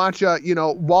down and watch,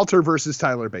 Walter versus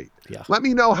Tyler Bate? Yeah. Let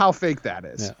me know how fake that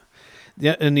is. Yeah.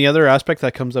 Yeah. And the other aspect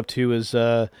that comes up too is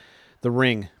the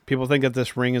ring. People think that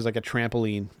this ring is like a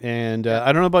trampoline, and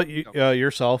I don't know about you,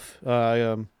 yourself,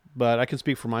 but I can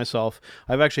speak for myself.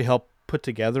 I've actually helped put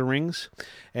together rings,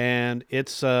 and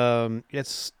it's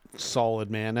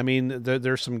solid, man. I mean,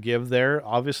 there's some give there.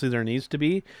 Obviously, there needs to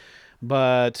be.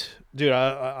 But dude,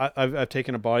 I've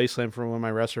taken a body slam from one of my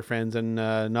wrestler friends and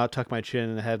not tucked my chin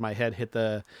and had my head hit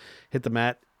the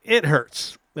mat. It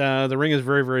hurts. The ring is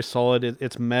very, very solid.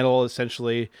 It's metal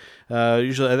essentially.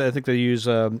 Usually, I think they use 2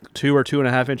 or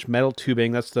 2.5 inch metal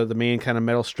tubing. That's the main kind of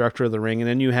metal structure of the ring. And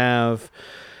then you have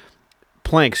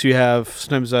planks. You have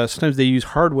sometimes they use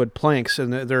hardwood planks,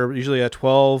 and they're usually a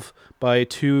 12 by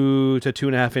 2 to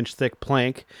 2.5 inch thick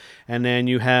plank, and then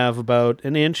you have about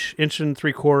an inch and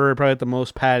 3/4, probably at the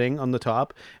most, padding on the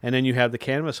top, and then you have the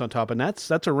canvas on top, and that's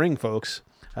a ring, folks.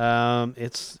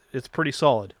 It's pretty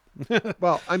solid.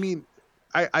 Well, I mean,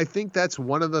 I think that's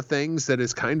one of the things that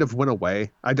has kind of went away.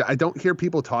 I don't hear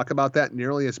people talk about that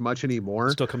nearly as much anymore.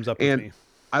 It still comes up with me.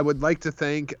 I would like to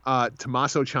thank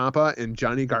Tommaso Ciampa and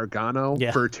Johnny Gargano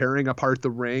for tearing apart the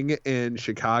ring in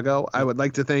Chicago. I would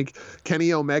like to thank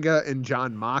Kenny Omega and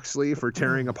Jon Moxley for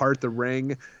tearing apart the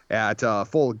ring at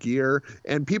Full Gear.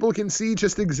 And people can see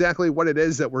just exactly what it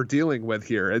is that we're dealing with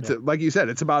here. It's like you said,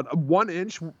 it's about 1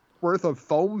 inch worth of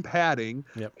foam padding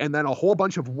and then a whole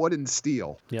bunch of wood and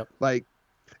steel.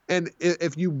 And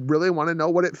if you really want to know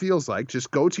what it feels like,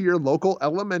 just go to your local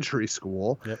elementary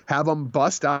school, have them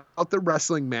bust out the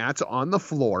wrestling mats on the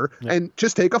floor, and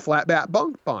just take a flat bat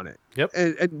bump on it.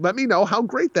 And let me know how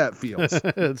great that feels.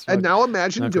 And now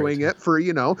imagine doing it for,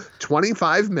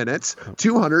 25 minutes,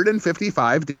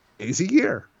 255 days a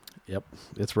year.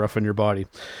 It's rough on your body.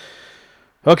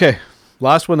 Okay.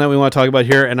 Last one that we want to talk about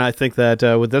here, and I think that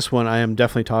with this one, I am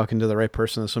definitely talking to the right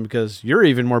person on this one because you're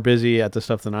even more busy at this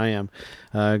stuff than I am.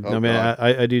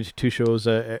 I do 2 shows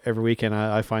every week, and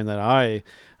I find that I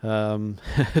don't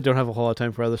have a whole lot of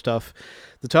time for other stuff.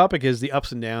 The topic is the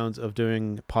ups and downs of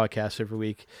doing podcasts every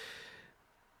week.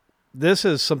 This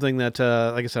is something that,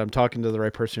 like I said, I'm talking to the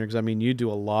right person here because, you do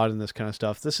a lot in this kind of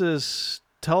stuff.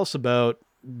 Tell us about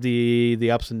the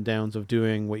ups and downs of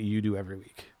doing what you do every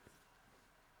week.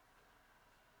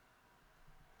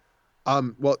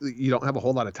 Well, you don't have a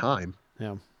whole lot of time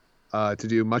to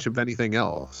do much of anything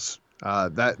else.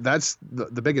 That's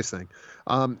the biggest thing.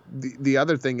 The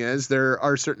other thing is there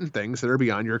are certain things that are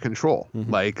beyond your control.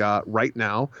 Like right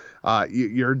now,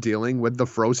 you're dealing with the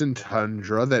frozen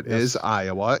tundra that is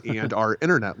Iowa and our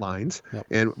internet lines,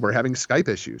 and we're having Skype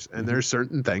issues. And there's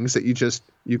certain things that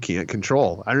you can't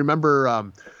control. I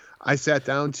remember I sat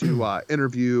down to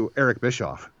interview Eric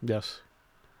Bischoff.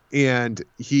 And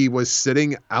he was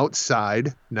sitting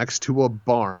outside next to a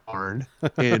barn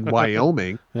in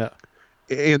Wyoming.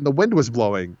 And the wind was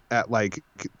blowing at like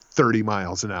 30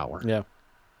 miles an hour. And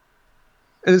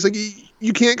it's like,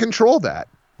 you can't control that.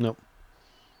 Nope.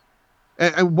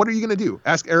 And what are you going to do?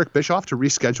 Ask Eric Bischoff to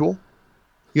reschedule?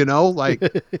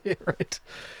 Right.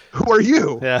 Who are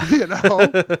you?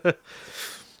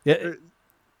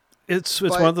 It's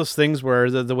one of those things where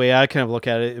the way I kind of look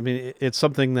at it, it's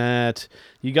something that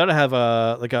you got to have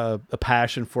a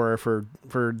passion for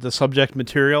the subject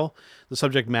material, the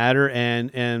subject matter,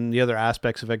 and the other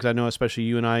aspects of it. Because I know, especially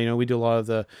you and I, we do a lot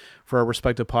of for our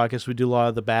respective podcasts, we do a lot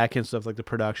of the back end stuff like the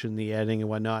production, the editing, and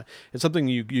whatnot. It's something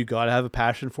you got to have a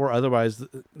passion for. Otherwise,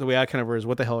 the way I kind of is,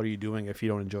 what the hell are you doing if you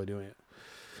don't enjoy doing it?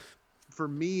 For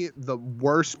me, the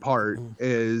worst part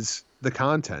is the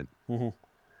content.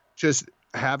 Just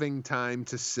having time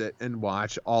to sit and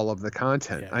watch all of the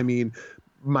content.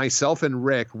 Myself and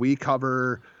Rick, we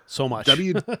cover so much.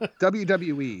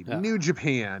 WWE, New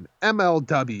Japan,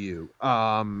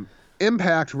 MLW,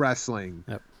 Impact Wrestling,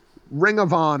 Ring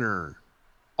of Honor,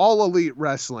 All Elite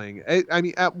Wrestling.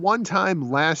 At one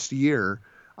time last year,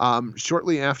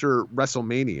 shortly after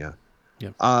WrestleMania,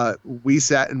 we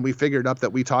sat and we figured up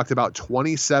that we talked about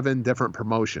 27 different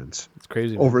promotions. It's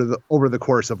crazy, over the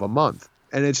course of a month.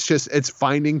 And it's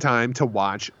finding time to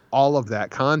watch all of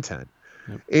that content.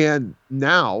 And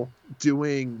now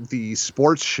doing the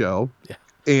sports show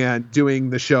and doing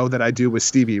the show that I do with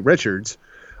Stevie Richards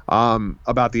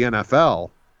about the NFL,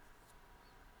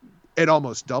 it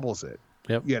almost doubles it,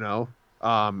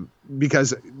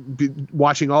 because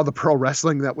watching all the pro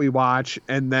wrestling that we watch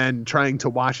and then trying to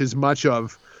watch as much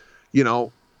of,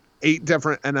 8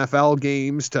 different NFL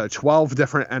games to 12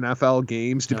 different NFL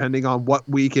games, depending on what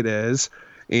week it is.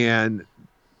 And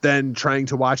then trying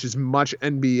to watch as much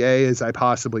NBA as I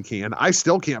possibly can. I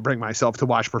still can't bring myself to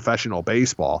watch professional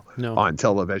baseball on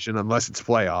television unless it's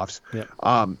playoffs.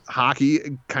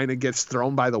 Hockey kind of gets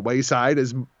thrown by the wayside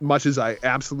as much as I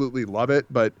absolutely love it.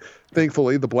 But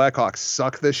thankfully the Blackhawks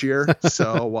suck this year.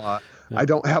 So I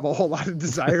don't have a whole lot of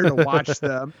desire to watch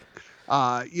them.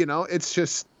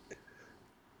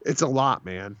 It's a lot,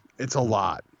 man. It's a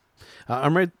lot.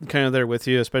 I'm right kind of there with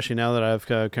you, especially now that I've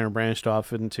kind of branched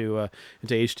off into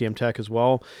HTM Tech as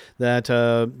well. That,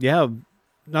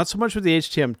 not so much with the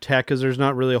HTM Tech because there's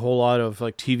not really a whole lot of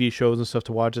like TV shows and stuff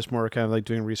to watch. It's more kind of like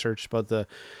doing research about the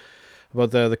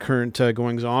current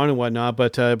goings on and whatnot.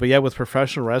 But with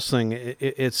professional wrestling,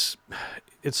 it's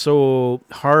so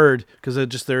hard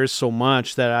because there is so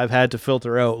much that I've had to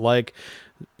filter out, like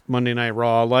Monday Night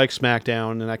Raw, like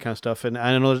SmackDown, and that kind of stuff. And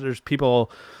I know there's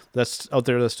people that's out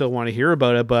there that still want to hear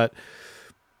about it, but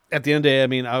at the end of the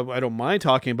day, I don't mind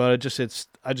talking about it.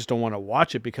 I just don't want to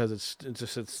watch it because it's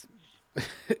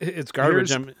garbage.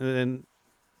 Go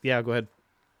ahead.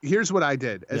 Here's what I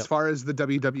did as far as the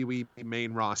WWE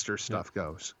main roster stuff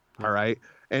goes. All right.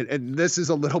 And this is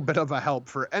a little bit of a help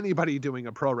for anybody doing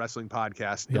a pro wrestling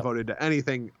podcast devoted to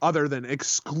anything other than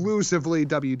exclusively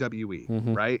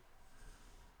WWE. Right.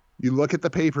 You look at the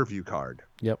pay-per-view card.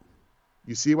 Yep.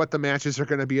 You see what the matches are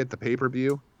going to be at the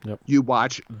pay-per-view. Yep. You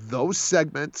watch those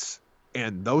segments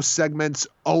and those segments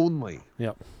only.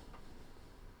 Yep.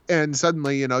 And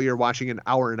suddenly, you're watching an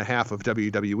hour and a half of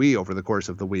WWE over the course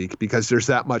of the week because there's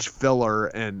that much filler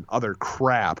and other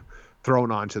crap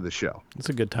thrown onto the show. It's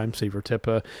a good time saver tip.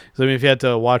 If you had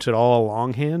to watch it all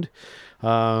longhand,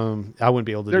 I wouldn't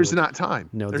be able to. There's not time.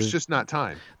 No, there's just not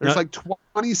time. There's like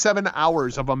 27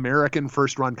 hours of American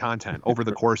first run content over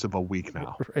the course of a week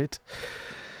now. Right.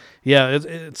 Yeah,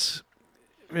 it's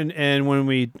and when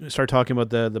we start talking about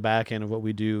the back end of what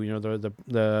we do,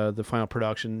 the final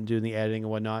production, doing the editing and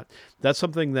whatnot, that's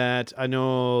something that I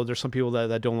know there's some people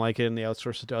that don't like it and they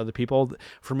outsource it to other people.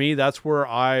 For me, that's where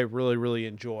I really, really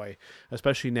enjoy,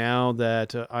 especially now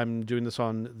that I'm doing this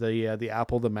on the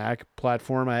Apple, the Mac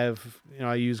platform. I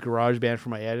use GarageBand for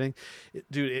my editing.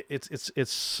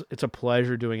 It's a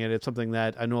pleasure doing it. It's something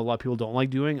that I know a lot of people don't like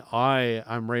doing.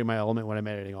 I'm right in my element when I'm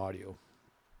editing audio.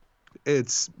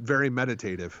 It's very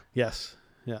meditative. Yes.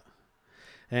 Yeah.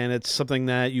 And it's something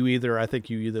that I think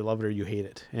you either love it or you hate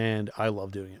it. And I love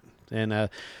doing it. And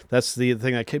that's the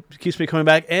thing that keeps me coming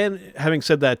back. And having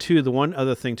said that too, the one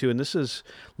other thing too, and this is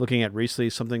looking at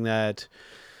recently, something that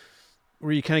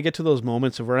where you kind of get to those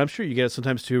moments of where I'm sure you get it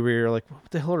sometimes too, where you're like, what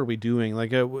the hell are we doing?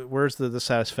 Like, where's the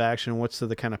satisfaction? What's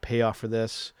the kind of payoff for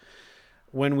this?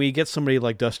 When we get somebody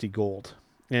like Dusty Gold.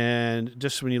 And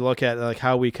just when you look at like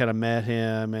how we kind of met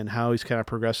him and how he's kind of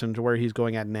progressing to where he's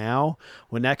going at now,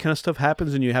 when that kind of stuff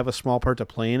happens and you have a small part to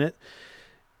play in it,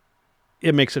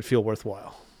 it makes it feel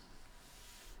worthwhile.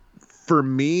 For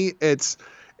me, it's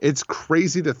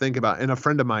crazy to think about. And a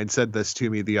friend of mine said this to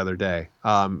me the other day.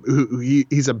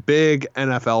 He's a big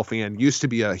NFL fan, used to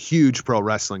be a huge pro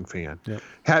wrestling fan. Yep.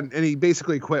 And he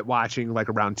basically quit watching like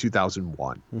around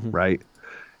 2001, right?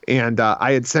 And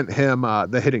I had sent him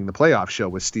the Hitting the Playoff show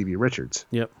with Stevie Richards.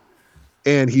 Yep.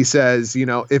 And he says,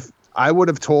 if I would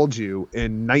have told you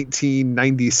in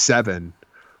 1997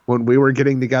 when we were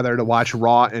getting together to watch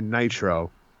Raw and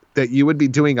Nitro that you would be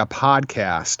doing a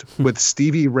podcast with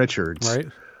Stevie Richards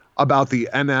about the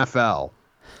NFL,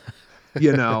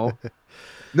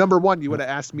 number one, you would have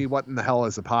asked me what in the hell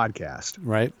is a podcast.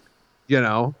 Right.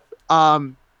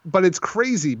 But it's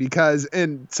crazy because,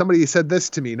 and somebody said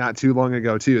this to me not too long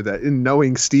ago too, that in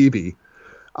knowing Stevie,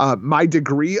 my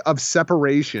degree of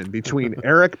separation between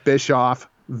Eric Bischoff,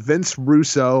 Vince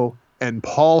Russo, and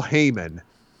Paul Heyman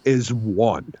is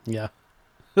 1. Yeah.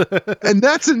 And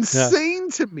that's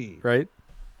insane to me. Right.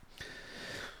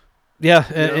 Yeah,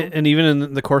 and even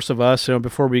in the course of us,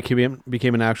 before we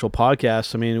became an actual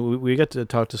podcast, I mean, we got to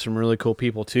talk to some really cool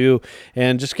people too,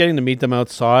 and just getting to meet them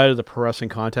outside of the pro wrestling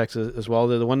context as well.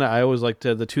 The one that I always like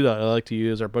the two that I like to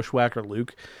use are Bushwhacker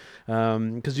Luke,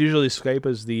 because usually Skype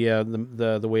is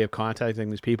the way of contacting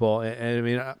these people. And I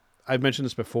mean, I've mentioned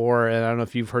this before, and I don't know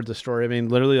if you've heard the story. I mean,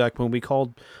 literally, like when we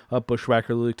called up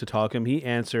Bushwhacker Luke to talk to him, he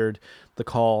answered the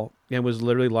call and was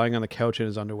literally lying on the couch in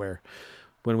his underwear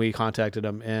when we contacted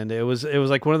him. And it was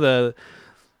like one of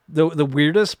the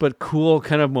weirdest but cool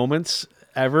kind of moments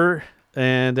ever.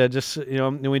 And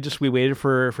we waited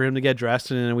for him to get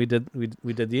dressed, and then we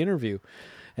did the interview.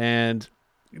 And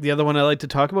the other one I like to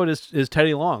talk about is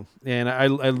Teddy Long. And I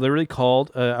literally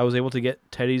called. I was able to get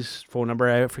Teddy's phone number.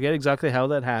 I forget exactly how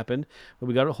that happened, but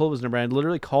we got a hold of his number. I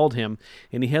literally called him,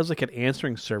 and he has like an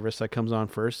answering service that comes on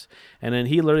first. And then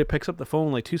he literally picks up the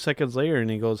phone like 2 seconds later,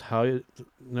 and he goes,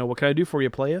 what can I do for you,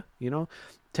 playa?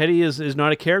 Teddy is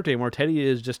not a character anymore. Teddy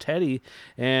is just Teddy.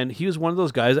 And he was one of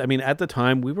those guys. I mean, at the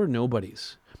time, we were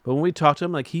nobodies. But when we talked to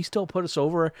him, like, he still put us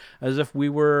over as if we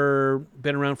were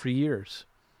been around for years.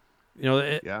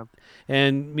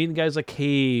 And meeting guys like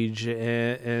Cage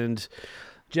and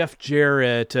Jeff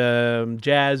Jarrett,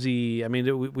 Jazzy. I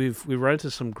mean, we've run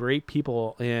into some great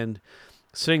people, and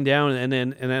sitting down, and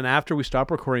then after we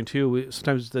stop recording too,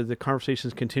 sometimes the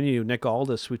conversations continue. Nick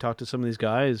Aldis, we talk to some of these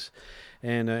guys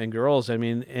and girls. I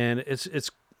mean, and it's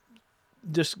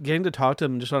just getting to talk to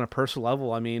them just on a personal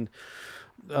level. I mean,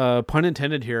 pun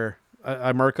intended here.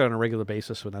 I mark on a regular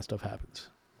basis when that stuff happens.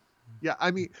 Yeah,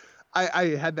 I mean,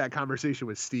 I had that conversation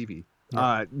with Stevie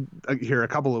here a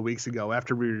couple of weeks ago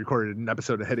after we recorded an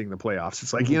episode of Hitting the Playoffs.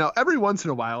 It's like, every once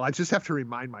in a while, I just have to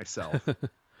remind myself,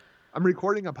 I'm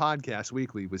recording a podcast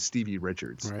weekly with Stevie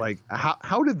Richards. Right. Like,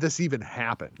 how did this even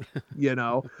happen?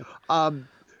 Do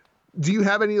you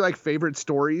have any like favorite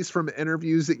stories from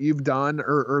interviews that you've done,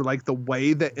 or like the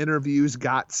way the interviews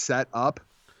got set up?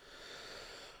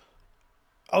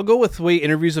 I'll go with the way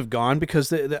interviews have gone,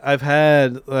 because I've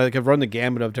run the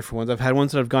gamut of different ones. I've had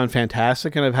ones that have gone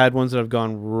fantastic, and I've had ones that have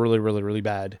gone really, really, really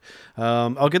bad.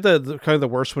 I'll get the kind of the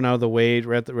worst one out of the way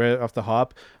right off the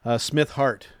hop. Smith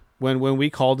Hart. When we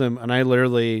called him, and I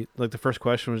literally, like, the first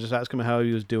question was just ask him how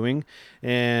he was doing,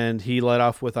 and he led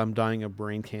off with, "I'm dying of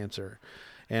brain cancer."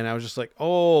 And I was just like,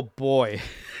 oh boy,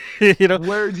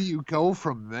 where do you go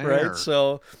from there? Right.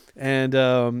 So, and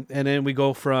then we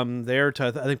go from there to,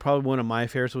 I think probably one of my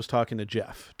favorites was talking to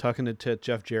Jeff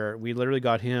Jarrett. We literally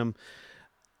got him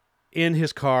in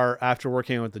his car after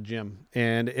working out at the gym.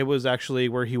 And it was actually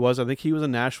where he was. I think he was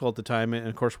in Nashville at the time. And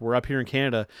of course, we're up here in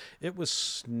Canada. It was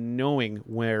snowing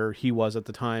where he was at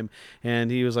the time. And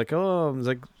he was like,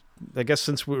 I guess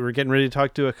since we were getting ready to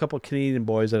talk to a couple of Canadian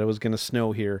boys that it was going to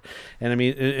snow here. And I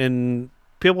mean, and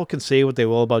people can say what they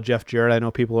will about Jeff Jarrett. I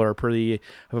know people have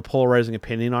a polarizing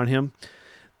opinion on him.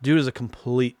 Dude is a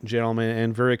complete gentleman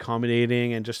and very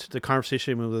accommodating, and just the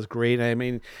conversation was great. I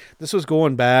mean, this was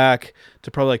going back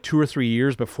to probably like 2 or 3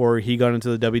 years before he got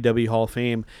into the WWE Hall of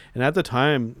Fame. And at the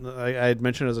time, I had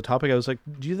mentioned as a topic, I was like,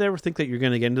 do you ever think that you're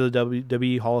going to get into the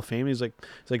WWE Hall of Fame? He's like,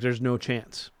 there's no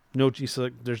chance.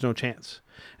 There's no chance.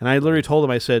 And I literally told him,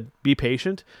 I said, be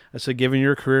patient. I said, given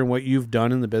your career and what you've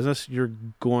done in the business,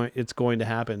 it's going to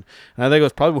happen. And I think it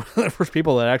was probably one of the first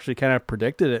people that actually kind of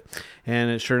predicted it.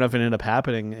 And sure enough, it ended up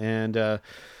happening. And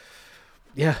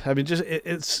yeah, I mean, just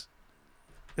it's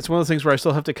one of the things where I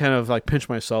still have to kind of like pinch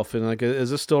myself and like, is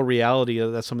this still reality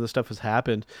that some of this stuff has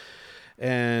happened?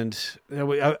 And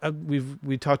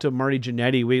we talked to Marty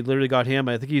Jannetty. We literally got him.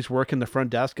 I think he's working the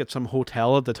front desk at some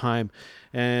hotel at the time,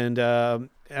 and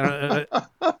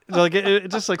like it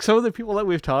just like some of the people that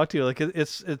we've talked to, like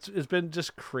it's been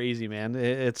just crazy, man.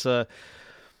 It's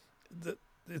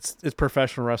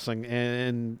professional wrestling,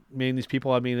 and meeting these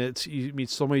people. I mean, you meet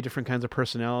so many different kinds of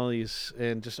personalities,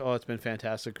 and just it's been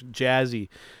fantastic. Jazzy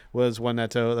was one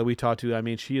that we talked to. I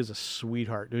mean, she is a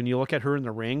sweetheart. When you look at her in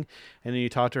the ring, and then you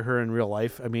talk to her in real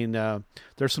life, I mean,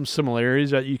 there's some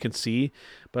similarities that you can see,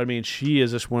 but I mean, she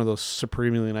is just one of those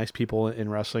supremely nice people in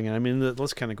wrestling. And I mean, the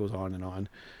list kind of goes on and on.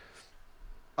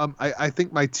 I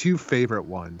think my two favorite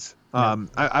ones.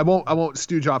 I won't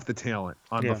stooge off the talent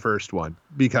on the first one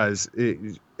because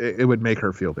it would make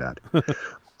her feel bad.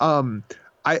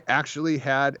 I actually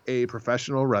had a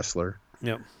professional wrestler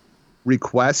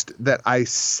request that I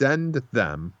send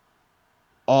them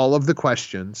all of the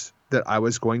questions that I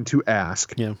was going to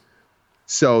ask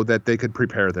so that they could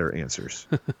prepare their answers.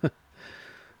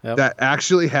 That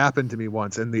actually happened to me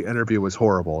once, and the interview was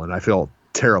horrible, and I feel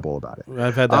terrible about it.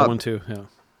 I've had that one too. Yeah.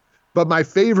 But my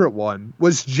favorite one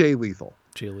was Jay Lethal.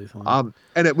 And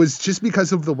it was just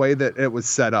because of the way that it was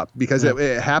set up, because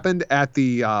it happened at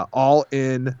the All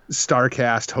In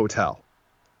Starcast Hotel.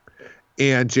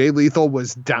 And Jay Lethal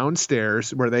was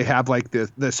downstairs where they have like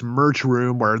this merch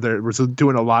room where there was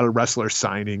doing a lot of wrestler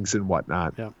signings and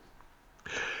whatnot. Yeah.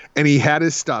 And he had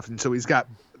his stuff. And so he's got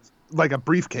like a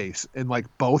briefcase in like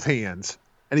both hands.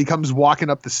 And he comes walking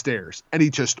up the stairs and he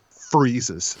just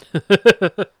freezes.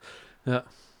 Yeah.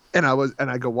 And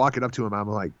I go walking up to him. I'm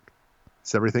like,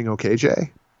 is everything okay,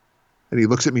 Jay? And he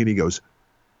looks at me and he goes,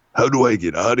 how do I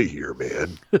get out of here,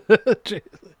 man?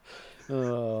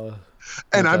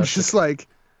 And I'm just like,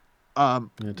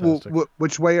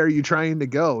 which way are you trying to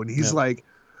go? And he's like,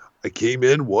 I came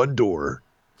in one door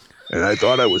and I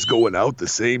thought I was going out the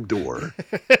same door,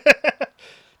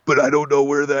 but I don't know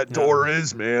where that door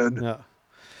is, man. Yeah.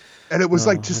 And it was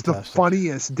like just the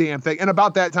funniest damn thing. And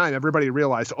about that time, everybody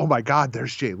realized, oh my God,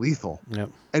 there's Jay Lethal. Yep.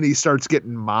 And he starts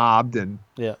getting mobbed. And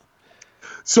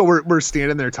so we're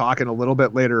standing there talking a little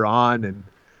bit later on. And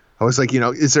I was like,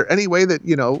 is there any way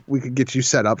that, we could get you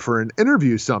set up for an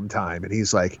interview sometime? And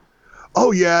he's like,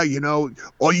 oh yeah,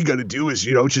 all you got to do is,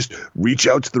 just reach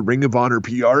out to the Ring of Honor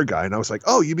PR guy. And I was like,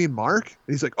 oh, you mean Mark?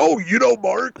 And he's like, oh,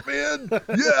 Mark, man.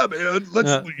 Yeah, man.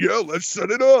 Let's set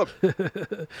it up.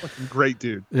 Great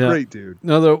dude. Yeah. Great dude.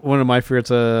 Another one of my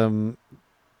favorites,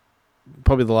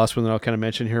 probably the last one that I'll kind of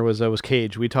mention here was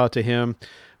Cage. We talked to him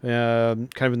kind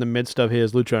of in the midst of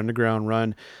his Lucha Underground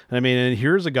run. And I mean, and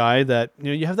here's a guy that,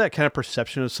 you have that kind of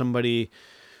perception of somebody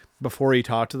before you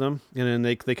talk to them, and then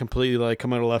they completely like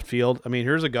come out of left field. I mean,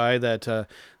 here's a guy that,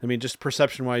 just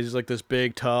perception wise, he's like this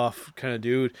big, tough kind of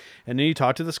dude. And then you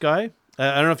talk to this guy.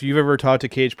 I don't know if you've ever talked to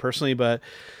Cage personally, but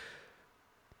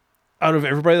out of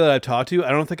everybody that I've talked to, I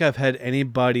don't think I've had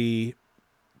anybody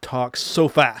talk so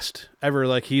fast ever.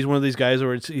 Like, he's one of these guys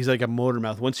where he's like a motor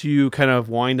mouth. Once you kind of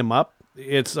wind him up,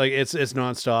 It's like it's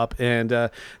nonstop, and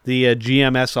the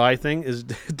GMSI thing is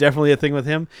definitely a thing with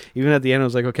him. Even at the end, I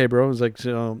was like, "Okay, bro." It was like,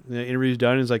 "So the interview's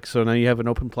done." He's like, "So now you have an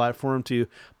open platform to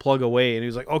plug away," and he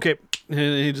was like, "Okay," and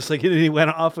he just like he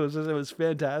went off. It was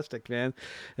fantastic, man,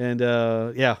 and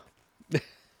yeah.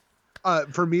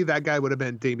 For me, that guy would have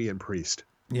been Damian Priest.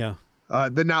 Yeah.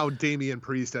 The now Damian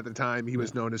Priest at the time, he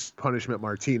was known as Punishment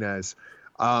Martinez.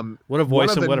 What a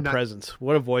voice and what a presence!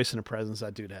 What a voice and a presence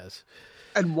that dude has.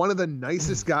 And one of the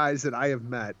nicest guys that I have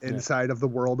met inside of the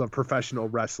world of professional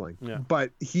wrestling. Yeah.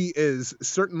 But he is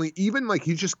certainly, even like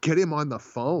you just get him on the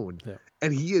phone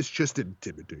and he is just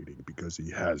intimidating because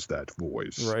he has that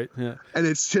voice. Right. Yeah. And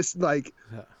it's just like,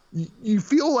 you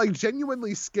feel like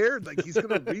genuinely scared, like he's going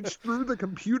to reach through the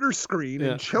computer screen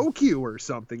and choke you or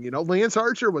something. You know, Lance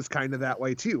Archer was kind of that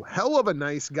way too. Hell of a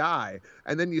nice guy.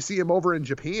 And then you see him over in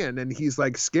Japan and he's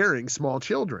like scaring small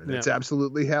children. It's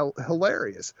absolutely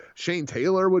hilarious. Shane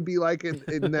Taylor would be like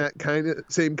in that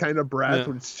same kind of breath.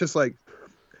 Where it's just like,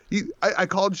 I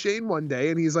called Shane one day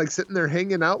and he's like sitting there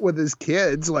hanging out with his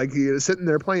kids, like he was sitting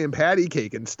there playing patty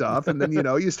cake and stuff. And then, you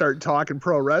know, you start talking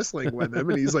pro wrestling with him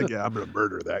and he's like, yeah, I'm going to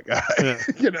murder that guy,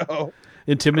 you know.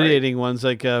 Intimidating ones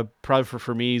like probably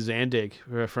for me, Zandig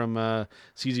from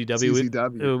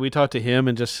CZW. We talked to him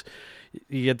and just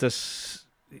you get this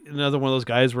another one of those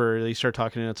guys where they start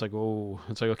talking and it's like, oh,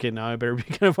 it's like, okay, now I better be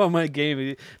kind of on my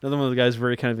game. Another one of the guys,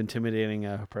 very kind of intimidating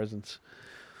presence.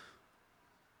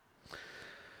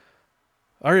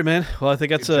 All right, man. Well, I think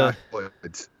that's yeah.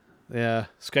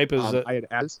 Skype is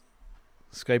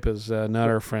Skype is not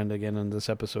our friend again in this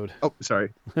episode. Oh,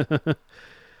 sorry.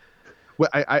 Well,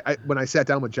 I when I sat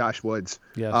down with Josh Woods,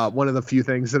 one of the few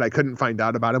things that I couldn't find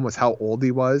out about him was how old he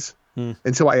was.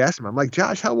 And so I asked him, I'm like,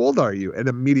 Josh, how old are you? And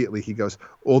immediately he goes,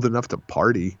 old enough to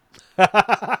party.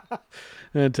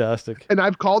 Fantastic. And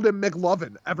I've called him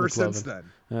McLovin ever since then.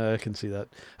 I can see that.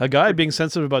 A guy being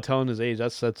sensitive about telling his age,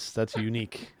 that's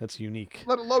unique. That's unique.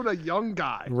 Let alone a young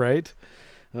guy. Right?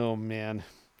 Oh, man.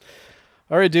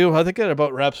 All right, dude. I think that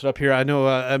about wraps it up here. I know,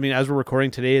 I mean, as we're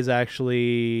recording, today is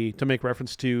actually to make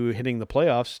reference to hitting the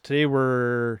playoffs. Today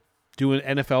we're doing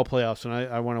NFL playoffs, and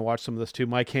I want to watch some of this too.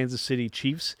 My Kansas City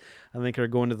Chiefs, I think, are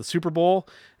going to the Super Bowl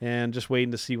and just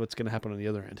waiting to see what's going to happen on the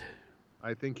other end.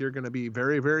 I think you're going to be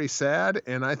very, very sad,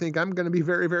 and I think I'm going to be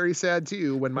very, very sad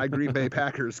too when my Green Bay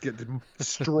Packers get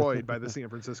destroyed by the San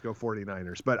Francisco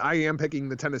 49ers. But I am picking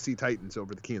the Tennessee Titans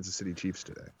over the Kansas City Chiefs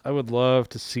today. I would love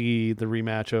to see the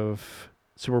rematch of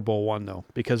Super Bowl I, though,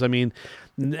 because, I mean,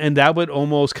 and that would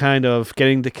almost kind of,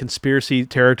 getting to conspiracy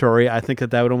territory, I think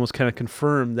that would almost kind of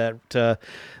confirm that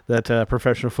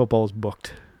professional football is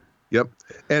booked. Yep.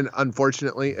 And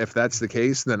unfortunately, if that's the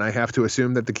case, then I have to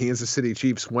assume that the Kansas City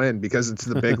Chiefs win because it's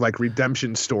the big like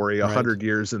redemption story 100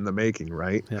 years in the making,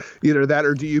 right? Yeah. Either that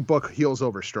or do you book heels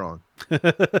over strong?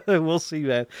 We'll see,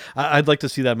 man. I'd like to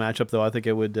see that matchup, though. I think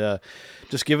it would,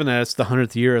 just given that it's the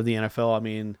 100th year of the NFL, I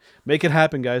mean, make it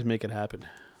happen, guys. Make it happen.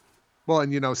 Well,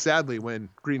 and, you know, sadly, when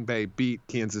Green Bay beat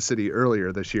Kansas City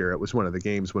earlier this year, it was one of the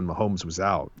games when Mahomes was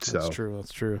out. So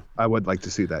That's true. I would like to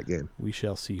see that game. We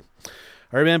shall see.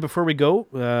 All right, man, before we go,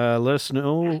 let us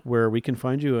know where we can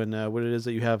find you and what it is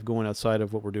that you have going outside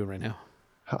of what we're doing right now.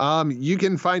 You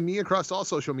can find me across all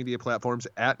social media platforms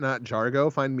at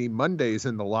NotJargo. Find me Mondays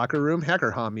in the locker room,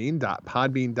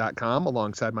 hackerhameen.podbean.com,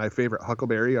 alongside my favorite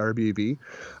Huckleberry, RBV.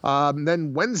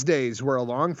 Then Wednesdays, we're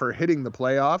along for Hitting the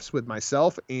Playoffs with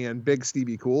myself and Big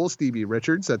Stevie Cool, Stevie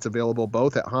Richards. That's available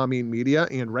both at Hameen Media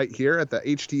and right here at the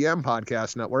HTM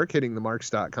Podcast Network,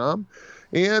 hittingthemarks.com.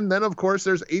 And then, of course,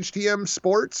 there's HTM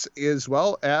Sports as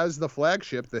well as the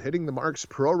flagship, the Hitting the Marks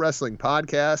Pro Wrestling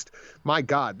Podcast. My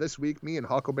God, this week, me and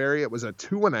Huckleberry, it was a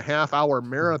 2.5-hour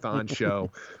marathon show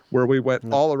where we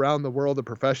went all around the world of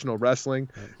professional wrestling.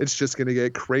 It's just going to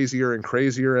get crazier and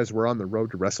crazier as we're on the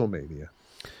road to WrestleMania.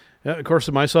 Yeah, of course,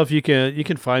 myself, you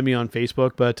can find me on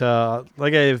Facebook, but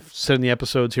like I've said in the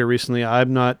episodes here recently,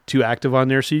 I'm not too active on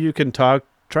there, so you can try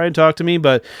and talk to me,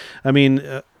 but I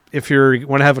mean, if you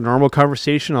want to have a normal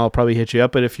conversation, I'll probably hit you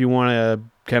up. But if you want to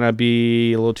kind of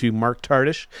be a little too Mark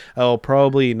Tardish, I'll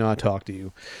probably not talk to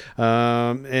you.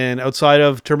 And outside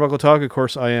of Turnbuckle Talk, of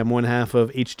course, I am one half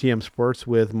of HTM Sports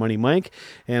with Money Mike.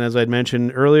 And as I'd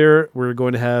mentioned earlier, we're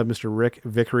going to have Mr. Rick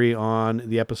Vickery on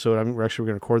the episode. We're actually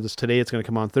going to record this today. It's going to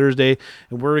come on Thursday.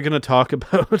 And we're going to talk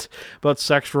about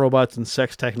sex robots and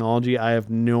sex technology. I have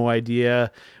no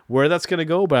idea where that's going to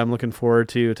go, but I'm looking forward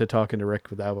to talking to Rick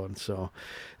with that one. So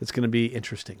it's going to be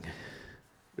interesting.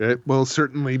 It will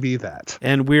certainly be that.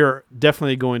 And we're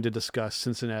definitely going to discuss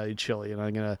Cincinnati chili, and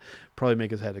I'm going to probably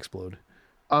make his head explode.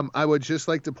 I would just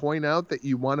like to point out that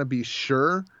you want to be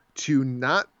sure to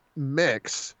not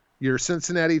mix your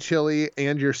Cincinnati chili,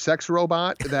 and your sex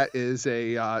robot, that is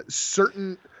a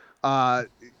certain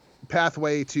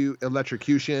pathway to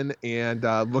electrocution and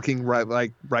looking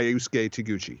like Ryusuke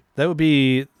Taguchi. That would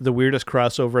be the weirdest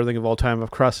crossover I think of all time,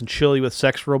 of crossing chili with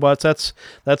sex robots.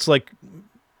 That's like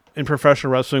in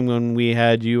professional wrestling when we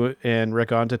had you and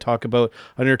Rick on to talk about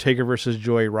Undertaker versus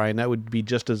Joey Ryan. That would be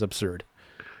just as absurd.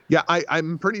 Yeah,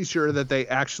 I'm pretty sure that they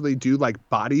actually do like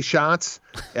body shots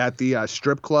at the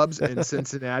strip clubs in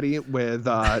Cincinnati with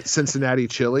Cincinnati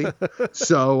chili.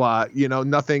 So,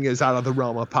 nothing is out of the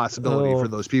realm of possibility for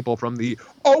those people from the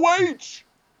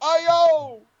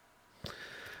OHIO.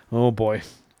 Oh, boy.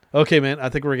 Okay, man, I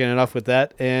think we're getting enough with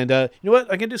that. And you know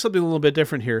what? I'm going to do something a little bit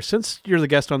different here. Since you're the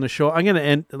guest on the show, I'm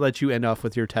going to let you end off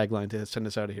with your tagline to send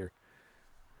us out of here.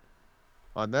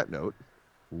 On that note,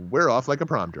 we're off like a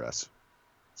prom dress.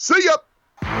 See ya!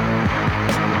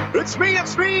 It's me,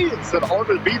 it's an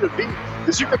honor to be the V.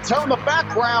 As you can tell in the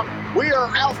background, we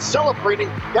are out celebrating.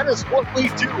 That is what we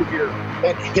do here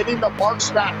at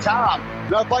HittingTheMarks.com.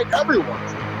 And I invite everyone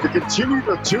to continue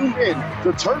to tune in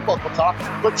to Turnbuckle Talk,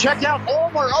 but check out all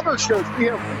of our other shows. We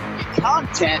have weekly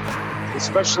content,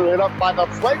 especially lit up by the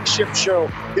flagship show,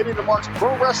 Hitting the Marks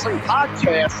Pro Wrestling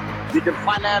Podcast. You can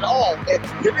find that all at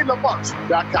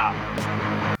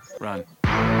HittingTheMarks.com. Run.